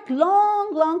 And then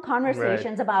long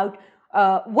conversations about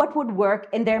what would work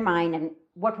in their mind and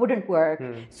what wouldn't work.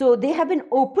 So they have been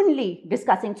openly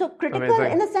discussing. So critical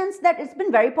in the sense that it's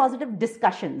been very positive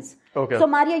discussions. Okay. So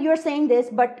Maria, you're saying this,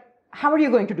 but how are you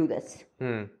going to do this?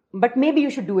 But maybe you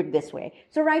should do it this way.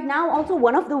 So right now, also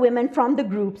one of the women from the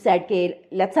group said, okay,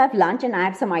 let's have lunch and I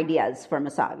have some ideas for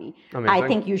Musavi. I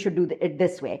think you should do it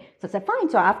this way. So I said, fine.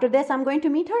 So after this, I'm going to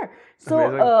meet her. So,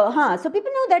 so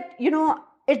people know that,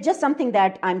 it's just something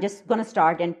that I'm just going to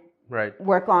start and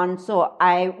work on. So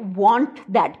I want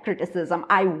that criticism.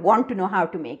 I want to know how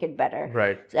to make it better.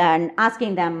 Right. And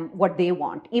asking them what they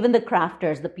want. Even the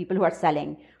crafters, the people who are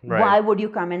selling. Why would you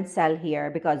come and sell here?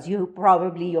 Because you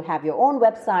have your own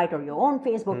website or your own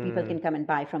Facebook. People can come and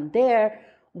buy from there.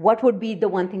 What would be the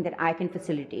one thing that I can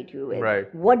facilitate you with?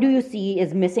 Right. What do you see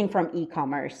is missing from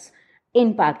e-commerce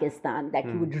in Pakistan that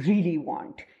you would really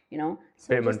want? So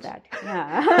payments. Just that.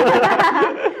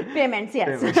 Yeah. Payments,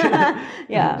 yes. Payments.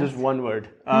 Yeah. Just one word.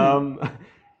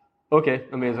 Okay,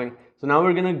 amazing. So now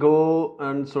we're going to go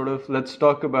and sort of, let's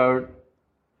talk about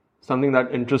something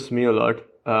that interests me a lot,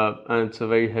 and it's a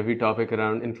very heavy topic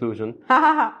around inclusion.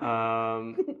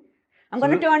 I'm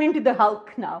going to turn into the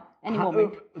Hulk now, any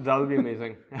moment. That'll be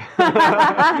amazing.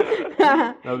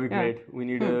 That'll be great. We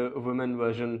need a women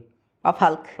version of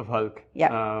Hulk.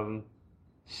 Yeah.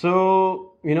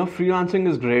 So, freelancing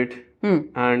is great.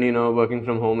 And, working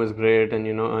from home is great. And,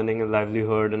 earning a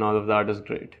livelihood and all of that is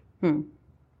great.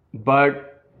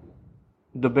 But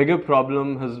the bigger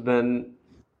problem has been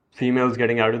females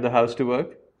getting out of the house to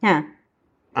work. Yeah.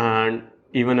 And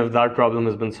even if that problem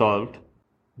has been solved,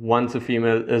 once a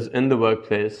female is in the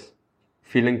workplace,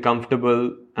 feeling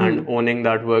comfortable and owning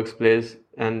that workplace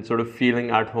and sort of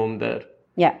feeling at home there.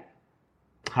 Yeah.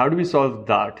 How do we solve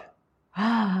that?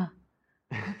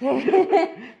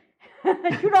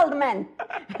 Shoot all the men.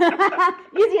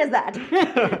 Easy as that.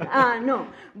 No,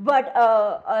 but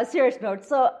a serious note.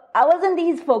 So I was in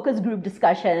these focus group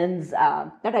discussions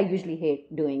that I usually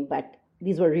hate doing, but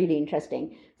these were really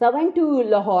interesting. So I went to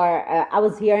Lahore. I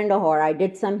was here in Lahore. I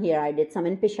did some here. I did some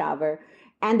in Peshawar.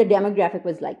 And the demographic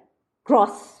was like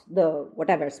cross the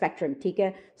whatever spectrum.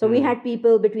 Okay? So we had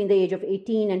people between the age of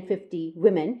 18 and 50,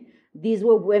 women. These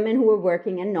were women who were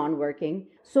working and non-working.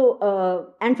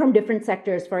 So, and from different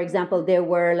sectors. For example, there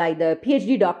were like the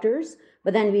PhD doctors,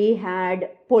 but then we had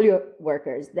polio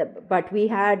workers. But we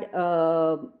had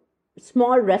a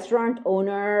small restaurant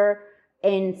owner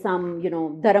in some,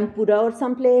 Dharampura or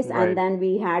someplace. Right. And then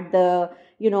we had the,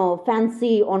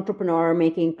 fancy entrepreneur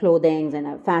making clothing and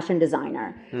a fashion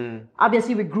designer.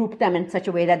 Obviously, we grouped them in such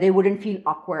a way that they wouldn't feel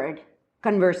awkward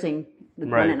conversing with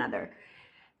one another.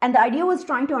 And the idea was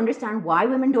trying to understand why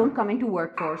women don't come into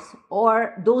workforce,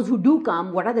 or those who do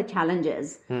come, what are the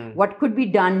challenges? What could be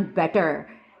done better?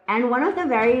 And one of the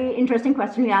very interesting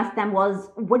questions we asked them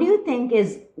was, what do you think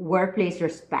is workplace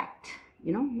respect?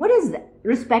 What is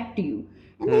respect to you?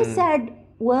 And they said,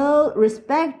 well,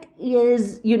 respect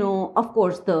is, of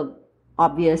course, the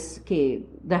obvious, the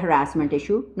harassment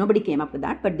issue. Nobody came up with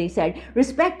that, but they said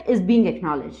respect is being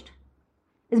acknowledged.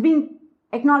 It's being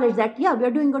acknowledged that, yeah, we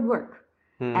are doing good work.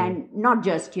 And not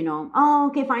just, oh,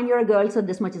 okay, fine, you're a girl, so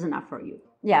this much is enough for you.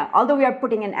 Yeah, although we are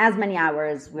putting in as many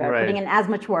hours, we are putting in as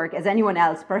much work as anyone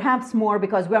else, perhaps more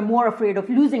because we are more afraid of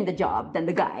losing the job than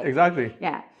the guy. Exactly.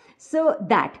 Yeah. So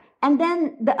that. And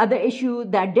then the other issue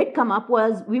that did come up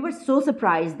was we were so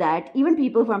surprised that even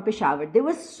people from Peshawar, they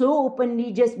were so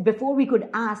openly, just before we could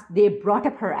ask, they brought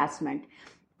up harassment.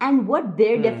 And what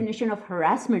their definition of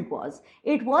harassment was,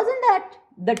 it wasn't that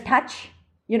the touch,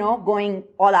 going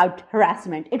all out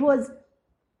harassment. It was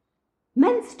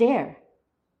men stare.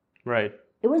 Right.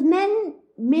 It was men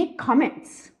make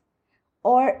comments.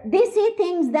 Or they say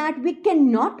things that we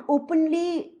cannot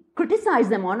openly criticize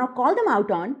them on or call them out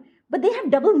on, but they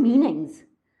have double meanings.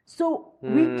 So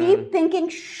we keep thinking,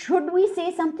 should we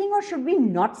say something or should we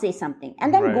not say something?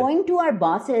 And then going to our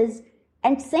bosses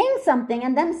and saying something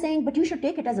and them saying, but you should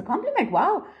take it as a compliment.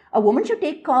 Wow, a woman should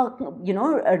take,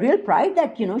 a real pride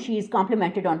that, she's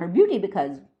complimented on her beauty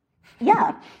because,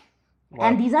 Wow.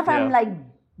 And these are from like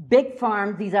big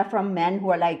firms. These are from men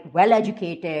who are like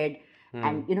well-educated.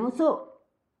 And, so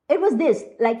it was this,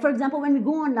 like, for example, when we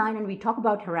go online and we talk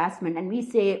about harassment and we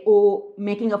say, oh,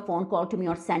 making a phone call to me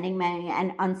or sending me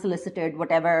an unsolicited,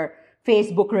 whatever,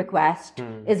 Facebook request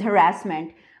is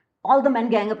harassment. All the men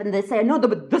gang up and they say, no,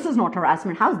 but this is not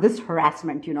harassment. How's this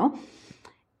harassment,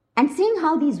 And seeing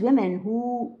how these women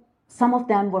who, some of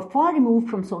them were far removed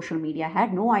from social media,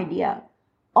 had no idea,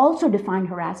 also define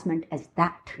harassment as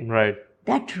that. Right.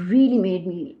 That really made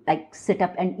me like sit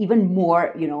up and even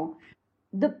more,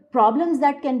 the problems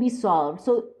that can be solved.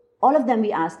 So all of them,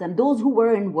 we asked them, those who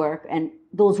were in work and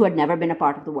those who had never been a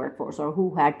part of the workforce or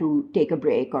who had to take a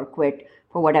break or quit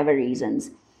for whatever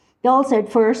reasons. They all said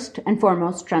first and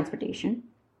foremost, transportation.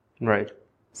 Right.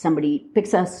 Somebody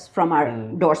picks us from our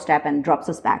doorstep and drops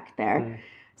us back there.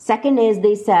 Second is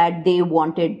they said they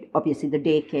wanted, obviously, the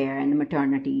daycare and the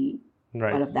maternity,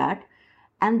 all of that.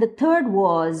 And the third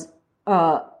was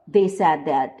they said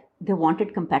that they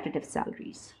wanted competitive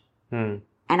salaries. And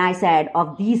I said,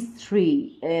 of these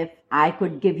three, if I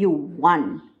could give you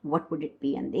one, what would it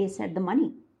be? And they said the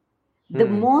money. The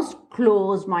most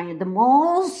closed-minded, the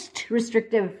most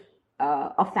restrictive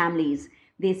of families,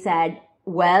 they said,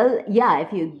 well, yeah,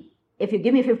 if you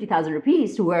give me 50,000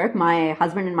 rupees to work, my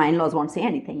husband and my in-laws won't say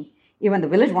anything. Even the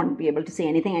village won't be able to say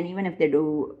anything. And even if they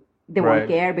do, they won't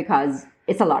care because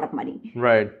it's a lot of money.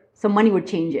 Right. So money would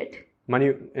change it.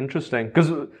 Money, interesting.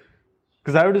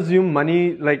 Because I would assume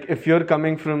money, like if you're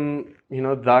coming from,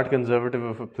 that conservative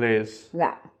of a place,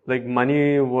 like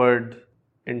money would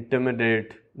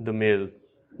intimidate the male.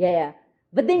 Yeah.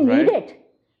 But they need it.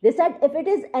 They said if it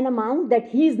is an amount that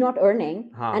he's not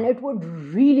earning and it would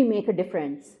really make a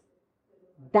difference,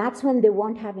 that's when they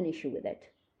won't have an issue with it.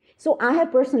 So I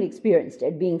have personally experienced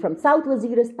it, being from South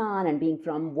Waziristan and being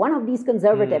from one of these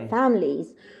conservative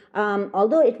families.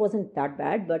 Although it wasn't that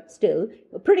bad, but still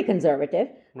pretty conservative.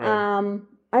 Right.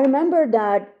 I remember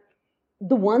that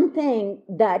the one thing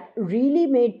that really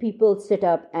made people sit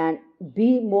up and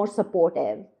be more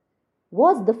supportive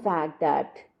was the fact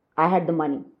that I had the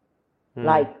money.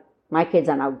 Like, my kids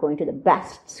are now going to the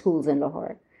best schools in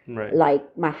Lahore. Right.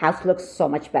 Like, my house looks so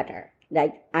much better.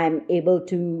 Like, I'm able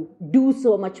to do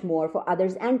so much more for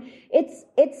others. And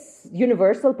it's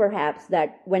universal, perhaps,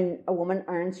 that when a woman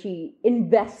earns, she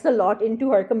invests a lot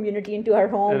into her community, into her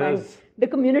home, and the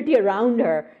community around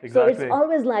her. Exactly. So it's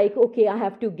always like, okay, I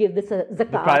have to give this a zakat. The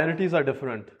priorities are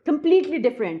different. Completely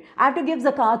different. I have to give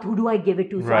zakat. Who do I give it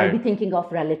to? So Right. I'll be thinking of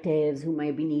relatives who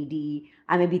might be needy.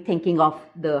 I may be thinking of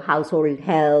the household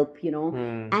help,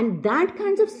 and that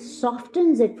kind of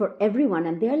softens it for everyone.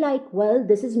 And they're like, well,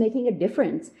 this is making a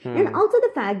difference. And also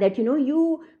the fact that,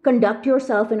 you conduct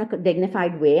yourself in a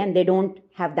dignified way and they don't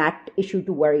have that issue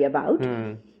to worry about.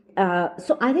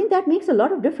 So I think that makes a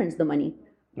lot of difference, the money.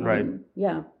 Right.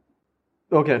 Yeah.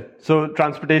 Okay. So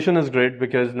transportation is great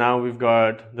because now we've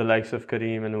got the likes of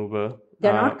Careem and Uber.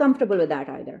 They're not comfortable with that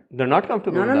either. They're not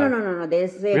comfortable with that? No. They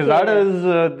say... Because that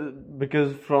is...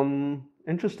 because from...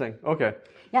 Interesting. Okay.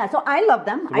 Yeah, so I love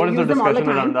them. So what I is use the them all the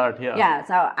discussion time. around that? Yeah,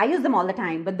 so I use them all the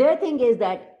time. But their thing is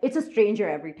that it's a stranger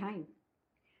every time.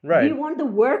 Right. We want the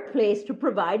workplace to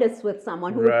provide us with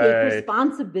someone who would take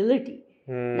responsibility.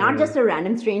 Not just a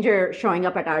random stranger showing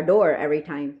up at our door every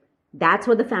time. That's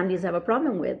what the families have a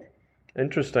problem with.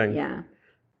 Interesting. Yeah.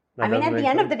 That I mean, does at the make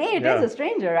end of sense. the day, it is a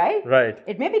stranger, right? Right.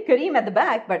 It may be Careem at the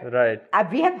back, but Right.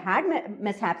 we have had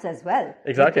mishaps as well.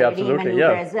 Exactly, With Careem absolutely, and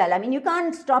Uber yeah. as well. I mean, you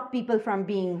can't stop people from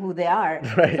being who they are.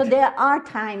 Right. So there are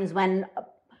times when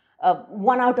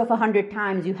 1 out of 100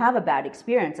 times you have a bad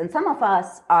experience. And some of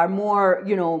us are more,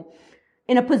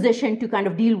 in a position to kind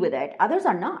of deal with it. Others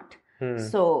are not.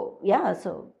 So, yeah,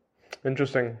 so...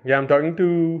 Interesting. Yeah, I'm talking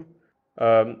to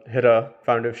Hira,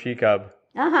 founder of SheCab,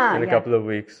 in a couple of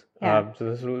weeks. Yeah. So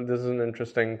this is an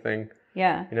interesting thing.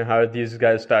 Yeah. How are these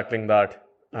guys tackling that,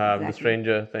 the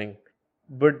stranger thing.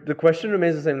 But the question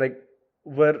remains the same, like,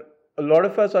 where a lot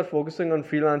of us are focusing on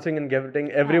freelancing and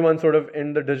getting everyone sort of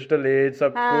in the digital age,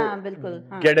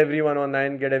 get everyone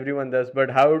online, get everyone this,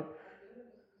 but how...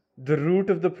 The root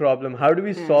of the problem. How do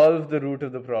we solve the root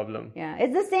of the problem? Yeah,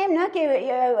 it's the same.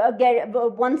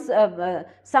 Once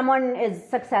someone is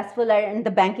successful in the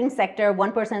banking sector,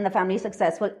 one person in the family is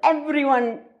successful,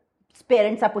 everyone's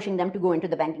parents are pushing them to go into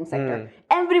the banking sector.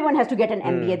 Everyone has to get an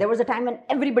MBA. There was a time when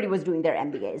everybody was doing their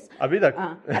MBAs. Abhi tak.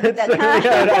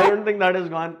 I don't think that has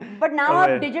gone. But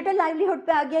now digital livelihood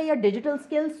pe aa gaya, your digital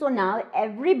skills. So now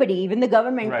everybody, even the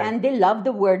government, and they love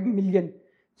the word million.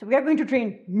 So we are going to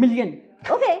train million.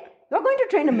 Okay, you're going to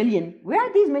train 1 million. Where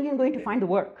are these million going to find the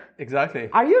work? Exactly.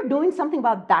 Are you doing something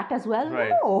about that as well? Right.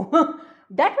 No.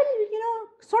 That will,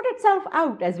 sort itself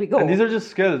out as we go. And these are just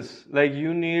skills. Like,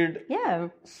 you need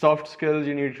soft skills,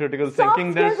 you need critical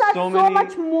thinking. There's so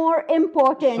much more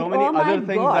important. So many other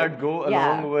things that go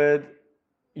along with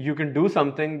you can do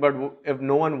something, but if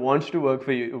no one wants to work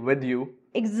with you,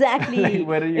 exactly. Like,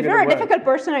 where are you if you're a difficult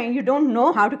person and you don't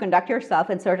know how to conduct yourself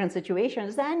in certain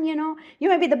situations, then you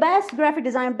may be the best graphic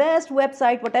design, best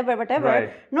website, whatever.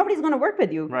 Right. Nobody's going to work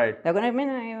with you. Right. They're going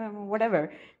to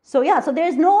whatever. So so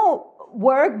there's no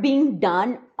work being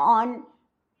done on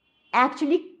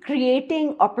actually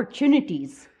creating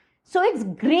opportunities. So it's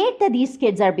great that these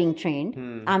kids are being trained.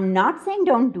 I'm not saying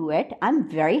don't do it. I'm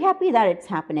very happy that it's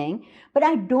happening. But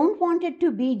I don't want it to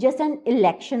be just an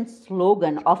election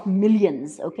slogan of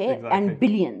millions, and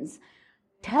billions.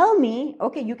 Tell me,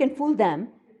 you can fool them,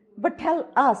 but tell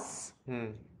us,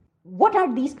 what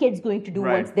are these kids going to do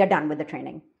once they're done with the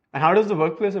training? And how does the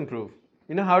workplace improve?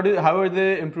 How are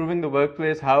they improving the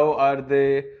workplace? How are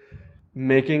they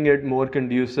making it more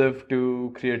conducive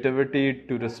to creativity,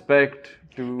 to respect,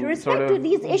 to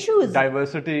these issues,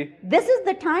 diversity? This is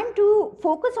the time to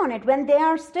focus on it when they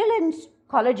are still in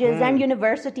colleges and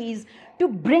universities, to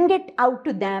bring it out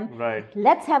to them. Right.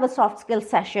 Let's have a soft skill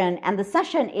session, and the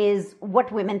session is what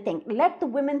women think. Let the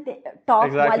women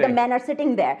talk while the men are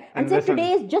sitting there, and say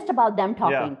today is just about them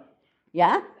talking.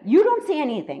 Yeah, you don't say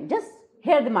anything, just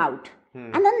hear them out,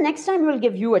 and then next time we'll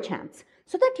give you a chance.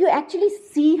 So that you actually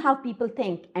see how people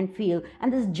think and feel.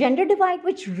 And this gender divide,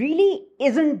 which really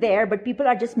isn't there, but people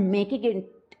are just making it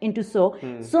into so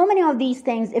many of these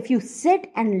things, if you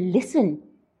sit and listen,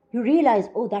 you realize,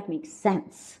 that makes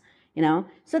sense.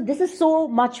 So this is so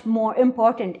much more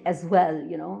important as well,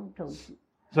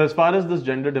 So as far as this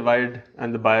gender divide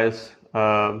and the bias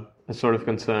is sort of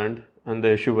concerned, and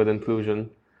the issue with inclusion,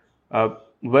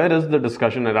 where is the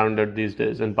discussion around it these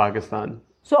days in Pakistan?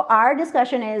 So our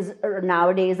discussion is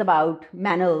nowadays about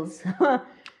manners.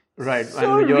 Right,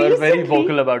 So and you're very recently-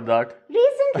 vocal about that.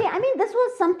 Recently, I mean, this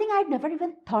was something I'd never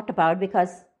even thought about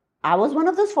because I was one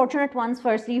of those fortunate ones,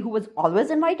 firstly, who was always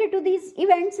invited to these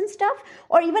events and stuff.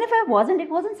 Or even if I wasn't,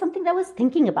 it wasn't something that I was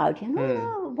thinking about.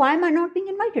 Why am I not being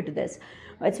invited to this?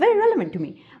 It's very relevant to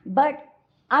me. But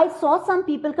I saw some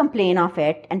people complain of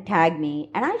it and tag me,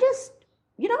 and I just,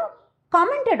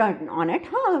 commented on it.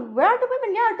 Where are the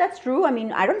women? Yeah, that's true. I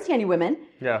mean, I don't see any women.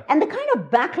 Yeah. And the kind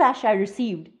of backlash I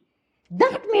received,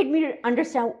 that made me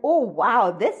understand, oh,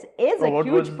 wow, this is a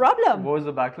huge problem. What was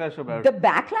the backlash about? The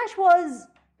backlash was,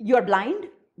 you're blind?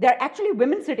 There are actually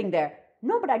women sitting there.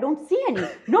 No, but I don't see any.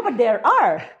 No, but there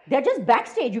are. They're just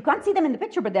backstage. You can't see them in the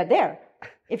picture, but they're there.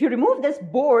 If you remove this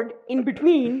board in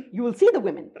between, you will see the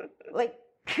women. Like,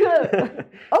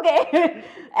 okay.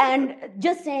 And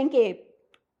just saying, okay,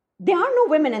 there are no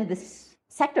women in this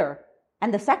sector.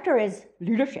 And the sector is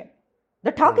leadership.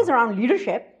 The talk is around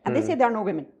leadership, and they say there are no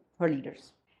women who are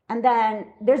leaders. And then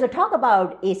there's a talk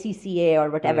about ACCA or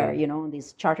whatever,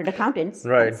 these chartered accountants,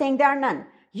 Right. saying there are none.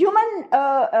 Human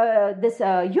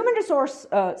resource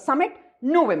summit,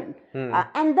 no women.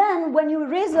 And then when you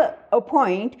raise a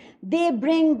point, they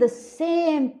bring the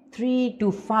same 3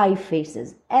 to 5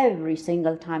 faces every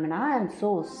single time. And I am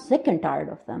so sick and tired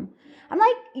of them. I'm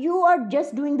like, you are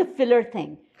just doing the filler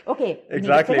thing. Okay, we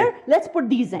Exactly. need a filler, let's put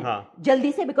these in.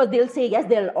 Jaldi se, because they'll say, yes,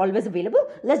 they're always available.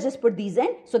 Let's just put these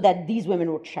in so that these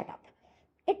women would shut up.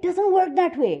 It doesn't work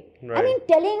that way. Right. I mean,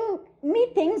 telling me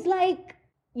things like,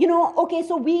 okay,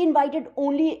 so we invited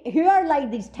only, here are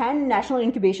like these 10 national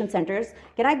incubation centers.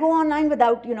 Can I go online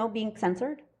without, being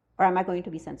censored? Or am I going to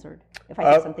be censored if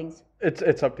I say some things?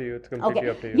 It's up to you. It's completely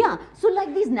up to you. Yeah. So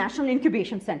like these national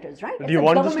incubation centers, right? Do you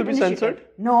want this to be censored?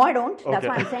 No, I don't. That's Okay.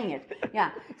 why I'm saying it.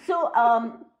 Yeah. So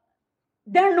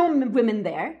there are no women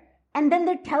there. And then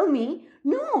they tell me,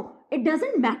 no, it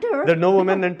doesn't matter. There are no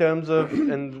women in terms of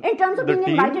In terms of the being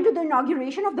team? invited to the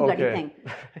inauguration of the bloody Okay. thing.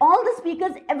 All the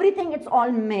speakers, everything, it's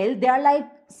all male. There are like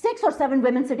 6 or 7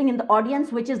 women sitting in the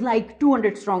audience, which is like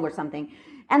 200 strong or something.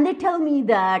 And they tell me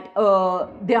that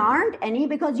there aren't any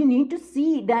because you need to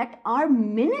see that our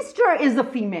minister is a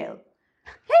female.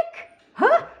 Like,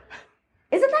 huh?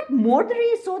 Isn't that more the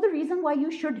reason why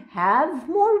you should have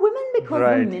more women because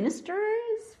Right. the minister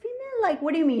is female? Like,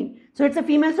 what do you mean? So it's a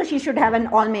female, so she should have an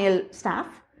all-male staff?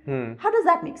 How does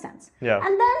that make sense? Yeah.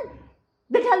 And then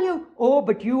they tell you, oh,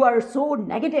 but you are so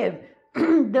negative.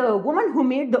 The woman who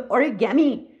made the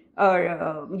origami,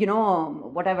 or,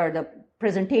 whatever, the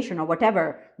presentation or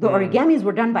whatever, the origamis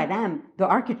were done by them. The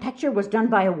architecture was done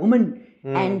by a woman.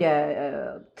 And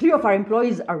 3 of our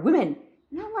employees are women.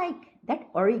 And I'm like,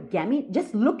 that origami,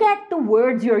 just look at the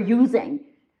words you're using.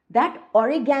 That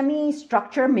origami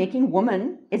structure making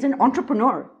woman is an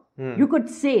entrepreneur. You could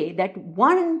say that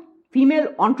one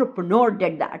female entrepreneur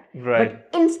did that. Right.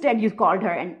 But instead you called her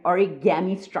an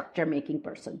origami structure making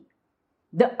person.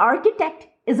 The architect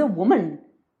is a woman,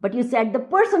 but you said the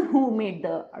person who made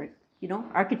the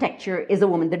architecture is a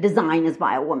woman, the design is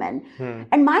by a woman.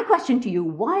 And my question to you,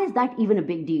 why is that even a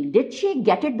big deal? Did she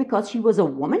get it because she was a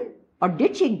woman? Or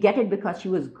did she get it because she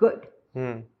was good?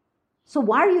 So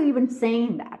why are you even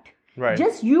saying that? Right.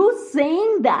 Just you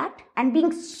saying that and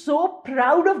being so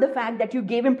proud of the fact that you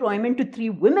gave employment to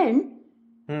 3 women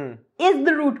is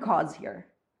the root cause here.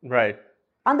 Right.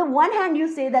 On the one hand, you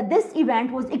say that this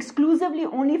event was exclusively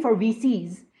only for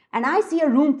VCs, and I see a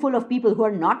room full of people who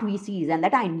are not VCs and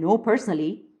that I know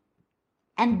personally.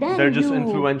 And then They're just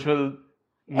influential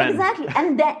men. Exactly,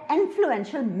 and they're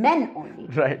influential men only.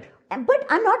 Right. But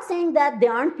I'm not saying that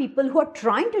there aren't people who are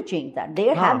trying to change that.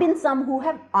 There have been some who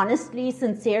have honestly,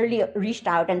 sincerely reached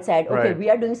out and said, okay, Right. we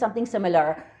are doing something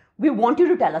similar. We want you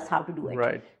to tell us how to do it.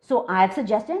 Right. So I've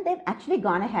suggested, and they've actually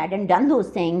gone ahead and done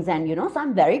those things. And, so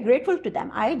I'm very grateful to them.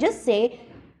 I just say,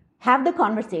 have the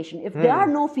conversation. If there are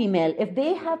no female, if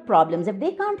they have problems, if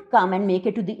they can't come and make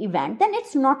it to the event, then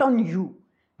it's not on you.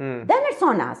 Then it's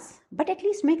on us. But at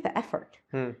least make the effort.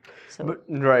 So.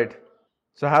 Right.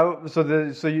 So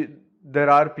there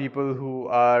are people who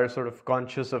are sort of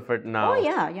conscious of it now. Oh,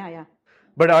 yeah.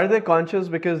 But are they conscious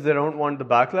because they don't want the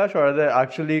backlash, or are they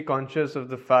actually conscious of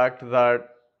the fact that,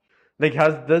 like,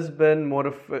 has this been more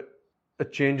of a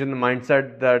change in the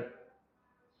mindset that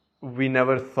we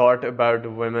never thought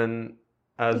about women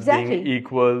as being Exactly.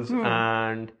 equals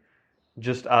and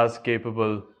just as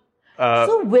capable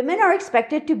So women are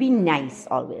expected to be nice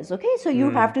always, okay? So you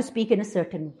have to speak in a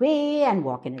certain way and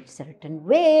walk in a certain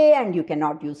way, and you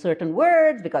cannot use certain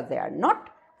words because they are not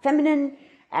feminine.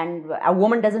 And a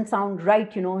woman doesn't sound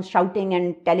right, shouting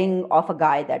and telling off a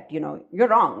guy that, you're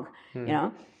wrong,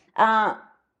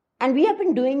 and we have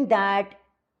been doing that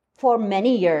for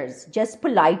many years, just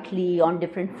politely on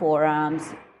different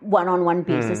forums, one-on-one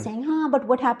basis, saying, but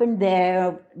what happened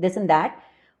there, this and that.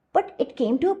 But it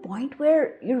came to a point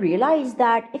where you realize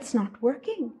that it's not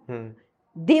working.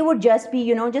 They would just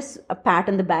be, just a pat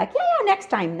on the back. Yeah, next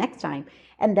time.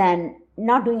 And then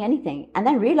not doing anything. And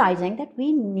then realizing that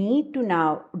we need to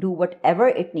now do whatever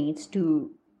it needs to,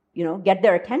 get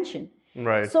their attention.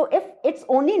 Right. So if it's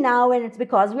only now and it's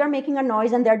because we are making a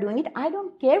noise and they're doing it, I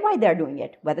don't care why they're doing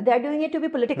it. Whether they're doing it to be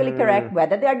politically correct,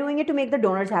 whether they're doing it to make the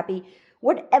donors happy,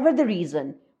 whatever the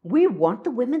reason, we want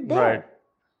the women there. Right.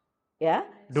 Yeah.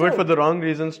 Do it for the wrong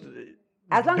reasons.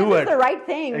 As long as it's the right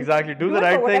thing. Exactly. Do the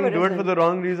right thing. Do it for the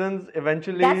wrong reasons.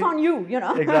 Eventually. That's on you,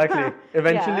 Exactly.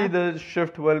 Eventually the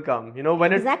shift will come.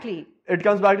 When it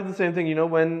comes back to the same thing,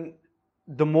 when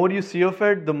the more you see of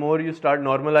it, the more you start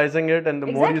normalizing it, and the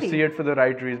more you see it for the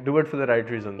right reason. Do it for the right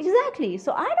reasons. Exactly.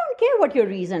 So I don't care what your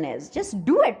reason is. Just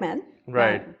do it, man.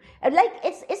 Right.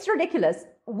 It's ridiculous.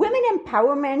 Women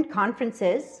empowerment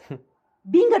conferences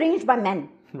being arranged by men.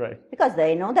 Right. Because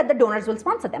they know that the donors will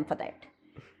sponsor them for that.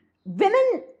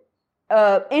 Women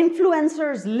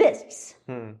influencers lists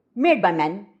made by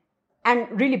men, and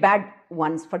really bad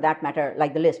ones for that matter,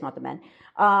 like the list, not the men,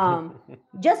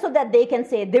 just so that they can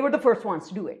say they were the first ones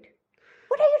to do it.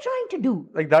 What are you trying to do?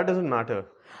 That doesn't matter.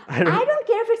 I don't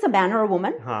care if it's a man or a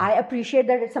woman. I appreciate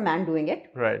that it's a man doing it.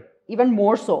 Right. Even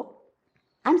more so.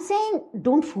 I'm saying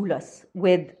don't fool us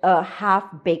with a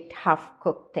half-baked,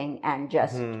 half-cooked thing and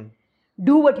just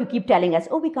do what you keep telling us.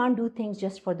 Oh, we can't do things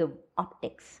just for the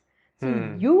optics.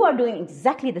 So you are doing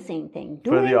exactly the same thing.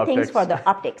 Doing things for the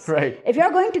optics. Right. If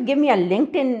you're going to give me a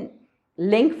LinkedIn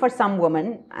link for some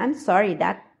woman, I'm sorry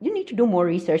that you need to do more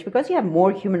research because you have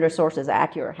more human resources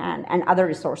at your hand and other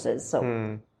resources. So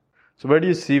where do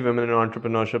you see women in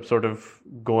entrepreneurship sort of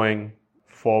going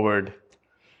forward?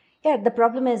 Yeah, the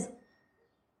problem is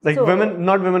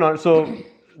women. So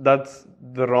that's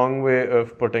the wrong way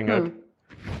of putting it.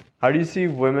 How do you see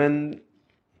women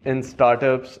in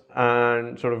startups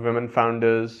and sort of women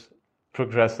founders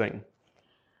progressing?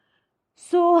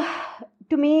 So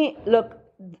to me, look,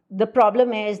 the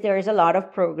problem is there is a lot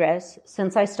of progress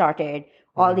since I started.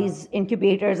 All these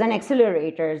incubators and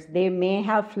accelerators, they may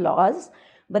have flaws,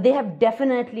 but they have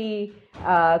definitely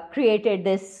created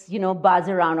this, buzz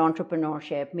around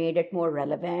entrepreneurship, made it more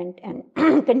relevant and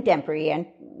contemporary, and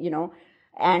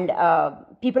and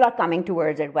people are coming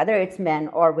towards it, whether it's men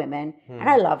or women, and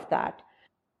I love that.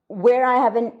 Where I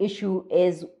have an issue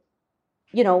is,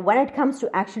 when it comes to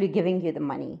actually giving you the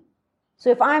money. So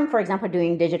if I'm, for example,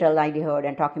 doing digital livelihood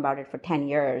and talking about it for 10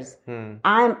 years,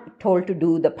 I'm told to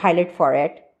do the pilot for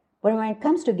it, but when it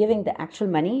comes to giving the actual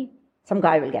money, some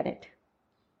guy will get it.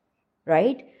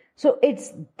 Right? So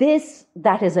it's this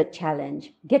that is a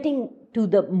challenge, getting to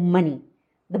the money.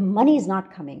 The money is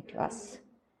not coming to us.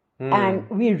 And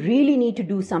we really need to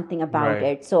do something about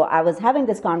it. So I was having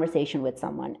this conversation with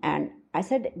someone and I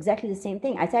said exactly the same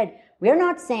thing. I said, we're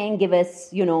not saying give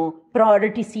us,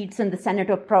 priority seats in the Senate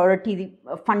or priority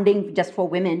funding just for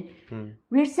women.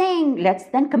 We're saying let's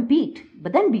then compete,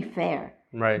 but then be fair.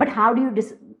 Right. But how do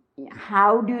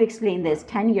you explain this?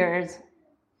 10 years,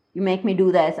 you make me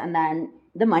do this, and then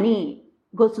the money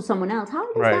goes to someone else.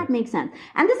 How does that make sense?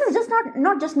 And this is just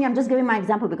not just me. I'm just giving my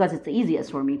example because it's the easiest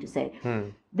for me to say.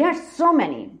 There are so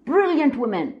many brilliant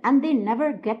women, and they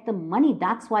never get the money.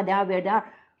 That's why they are where they are.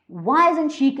 Why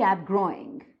isn't SheCab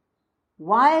growing?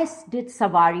 Why did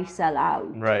Savari sell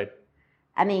out? Right.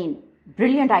 I mean,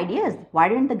 brilliant ideas. Why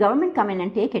didn't the government come in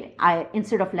and take it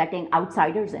instead of letting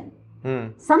outsiders in?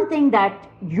 Something that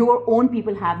your own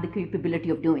people have the capability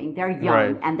of doing. They're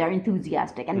young and they're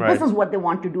enthusiastic, and this is what they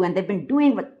want to do, and they've been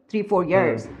doing for 3-4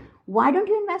 years. Why don't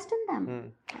you invest in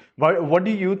them? What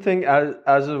do you think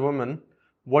as a woman?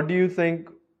 What do you think?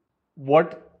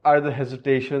 What are the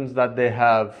hesitations that they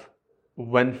have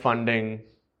when funding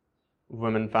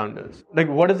women founders?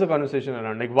 What is the conversation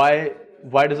around?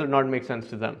 Why does it not make sense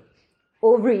to them?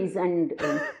 Ovaries and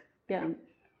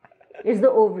it's the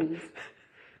ovaries.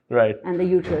 Right. And the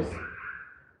uterus.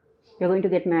 You're going to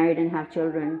get married and have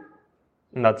children.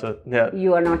 And that's it. Yeah.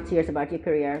 You are not serious about your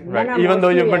career. Right. Even though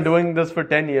you've been doing this for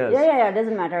 10 years. Yeah. It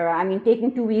doesn't matter. I mean,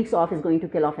 taking 2 weeks off is going to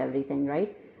kill off everything,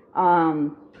 right?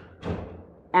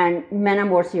 And men are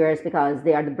more serious because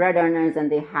they are the bread earners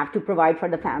and they have to provide for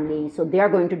the family. So they are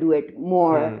going to do it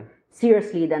more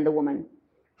seriously than the woman.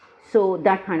 So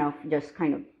that kind of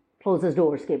closes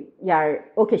doors. Yeah,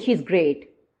 okay, she's great.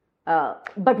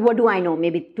 But what do I know?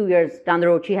 Maybe 2 years down the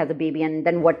road, she has a baby, and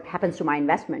then what happens to my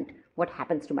investment? What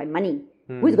happens to my money?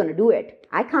 Who's going to do it?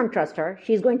 I can't trust her.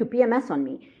 She's going to PMS on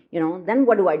me. Then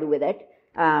what do I do with it?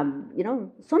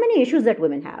 So many issues that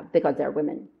women have because they're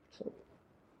women. So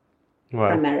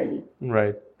primarily.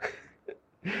 Right.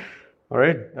 All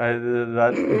right.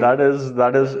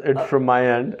 That is it from my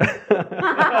end.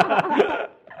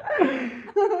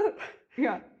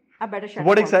 Yeah. I better shut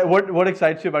What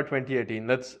excites you about 2018?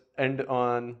 Let's end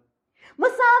on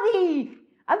Masavi.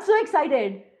 I'm so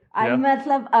excited.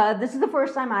 This is the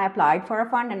first time I applied for a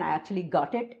fund and I actually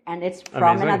got it, and it's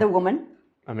from another woman.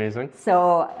 Amazing.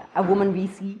 So a woman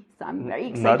VC. So I'm very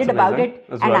excited about it.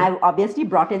 And I've obviously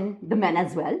brought in the men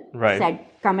as well. Right. Said,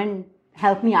 come and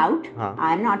help me out.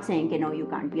 I'm not saying, you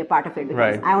can't be a part of it,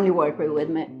 because I only work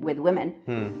with women.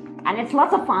 And it's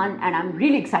lots of fun, and I'm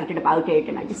really excited about it,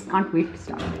 and I just can't wait to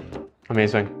start.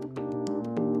 Amazing.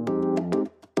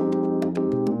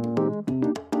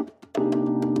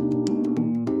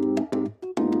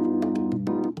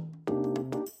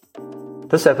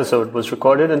 This episode was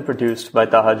recorded and produced by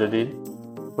Taha Jalil,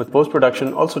 with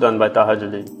post-production also done by Taha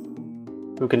Jalil,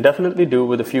 who can definitely do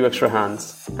with a few extra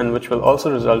hands, and which will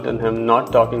also result in him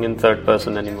not talking in third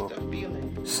person anymore.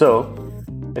 So,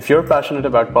 if you're passionate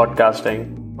about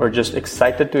podcasting or just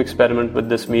excited to experiment with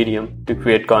this medium to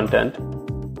create content,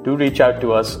 do reach out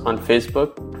to us on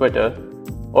Facebook, Twitter,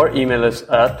 or email us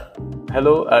at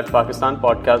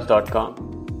hello@pakistanpodcast.com.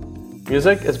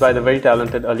 Music is by the very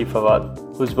talented Ali Fawad,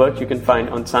 whose work you can find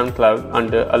on SoundCloud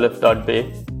under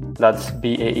alif.bay, that's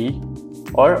BAE,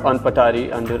 or on Patari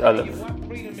under Alif.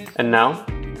 And now,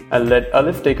 I'll let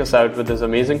Alif take us out with his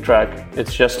amazing track,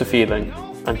 It's Just a Feeling.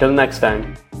 Until next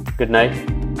time, good night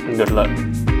and good luck.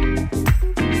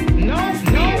 No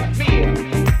fear.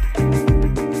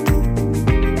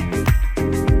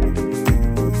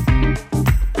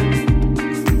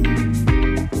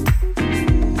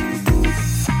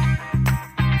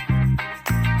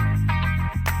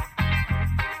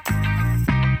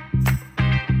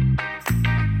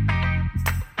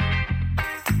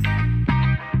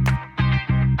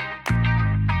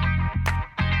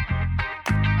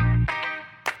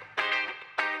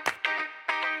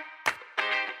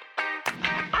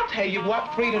 Tell you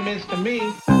what freedom is to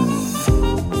me.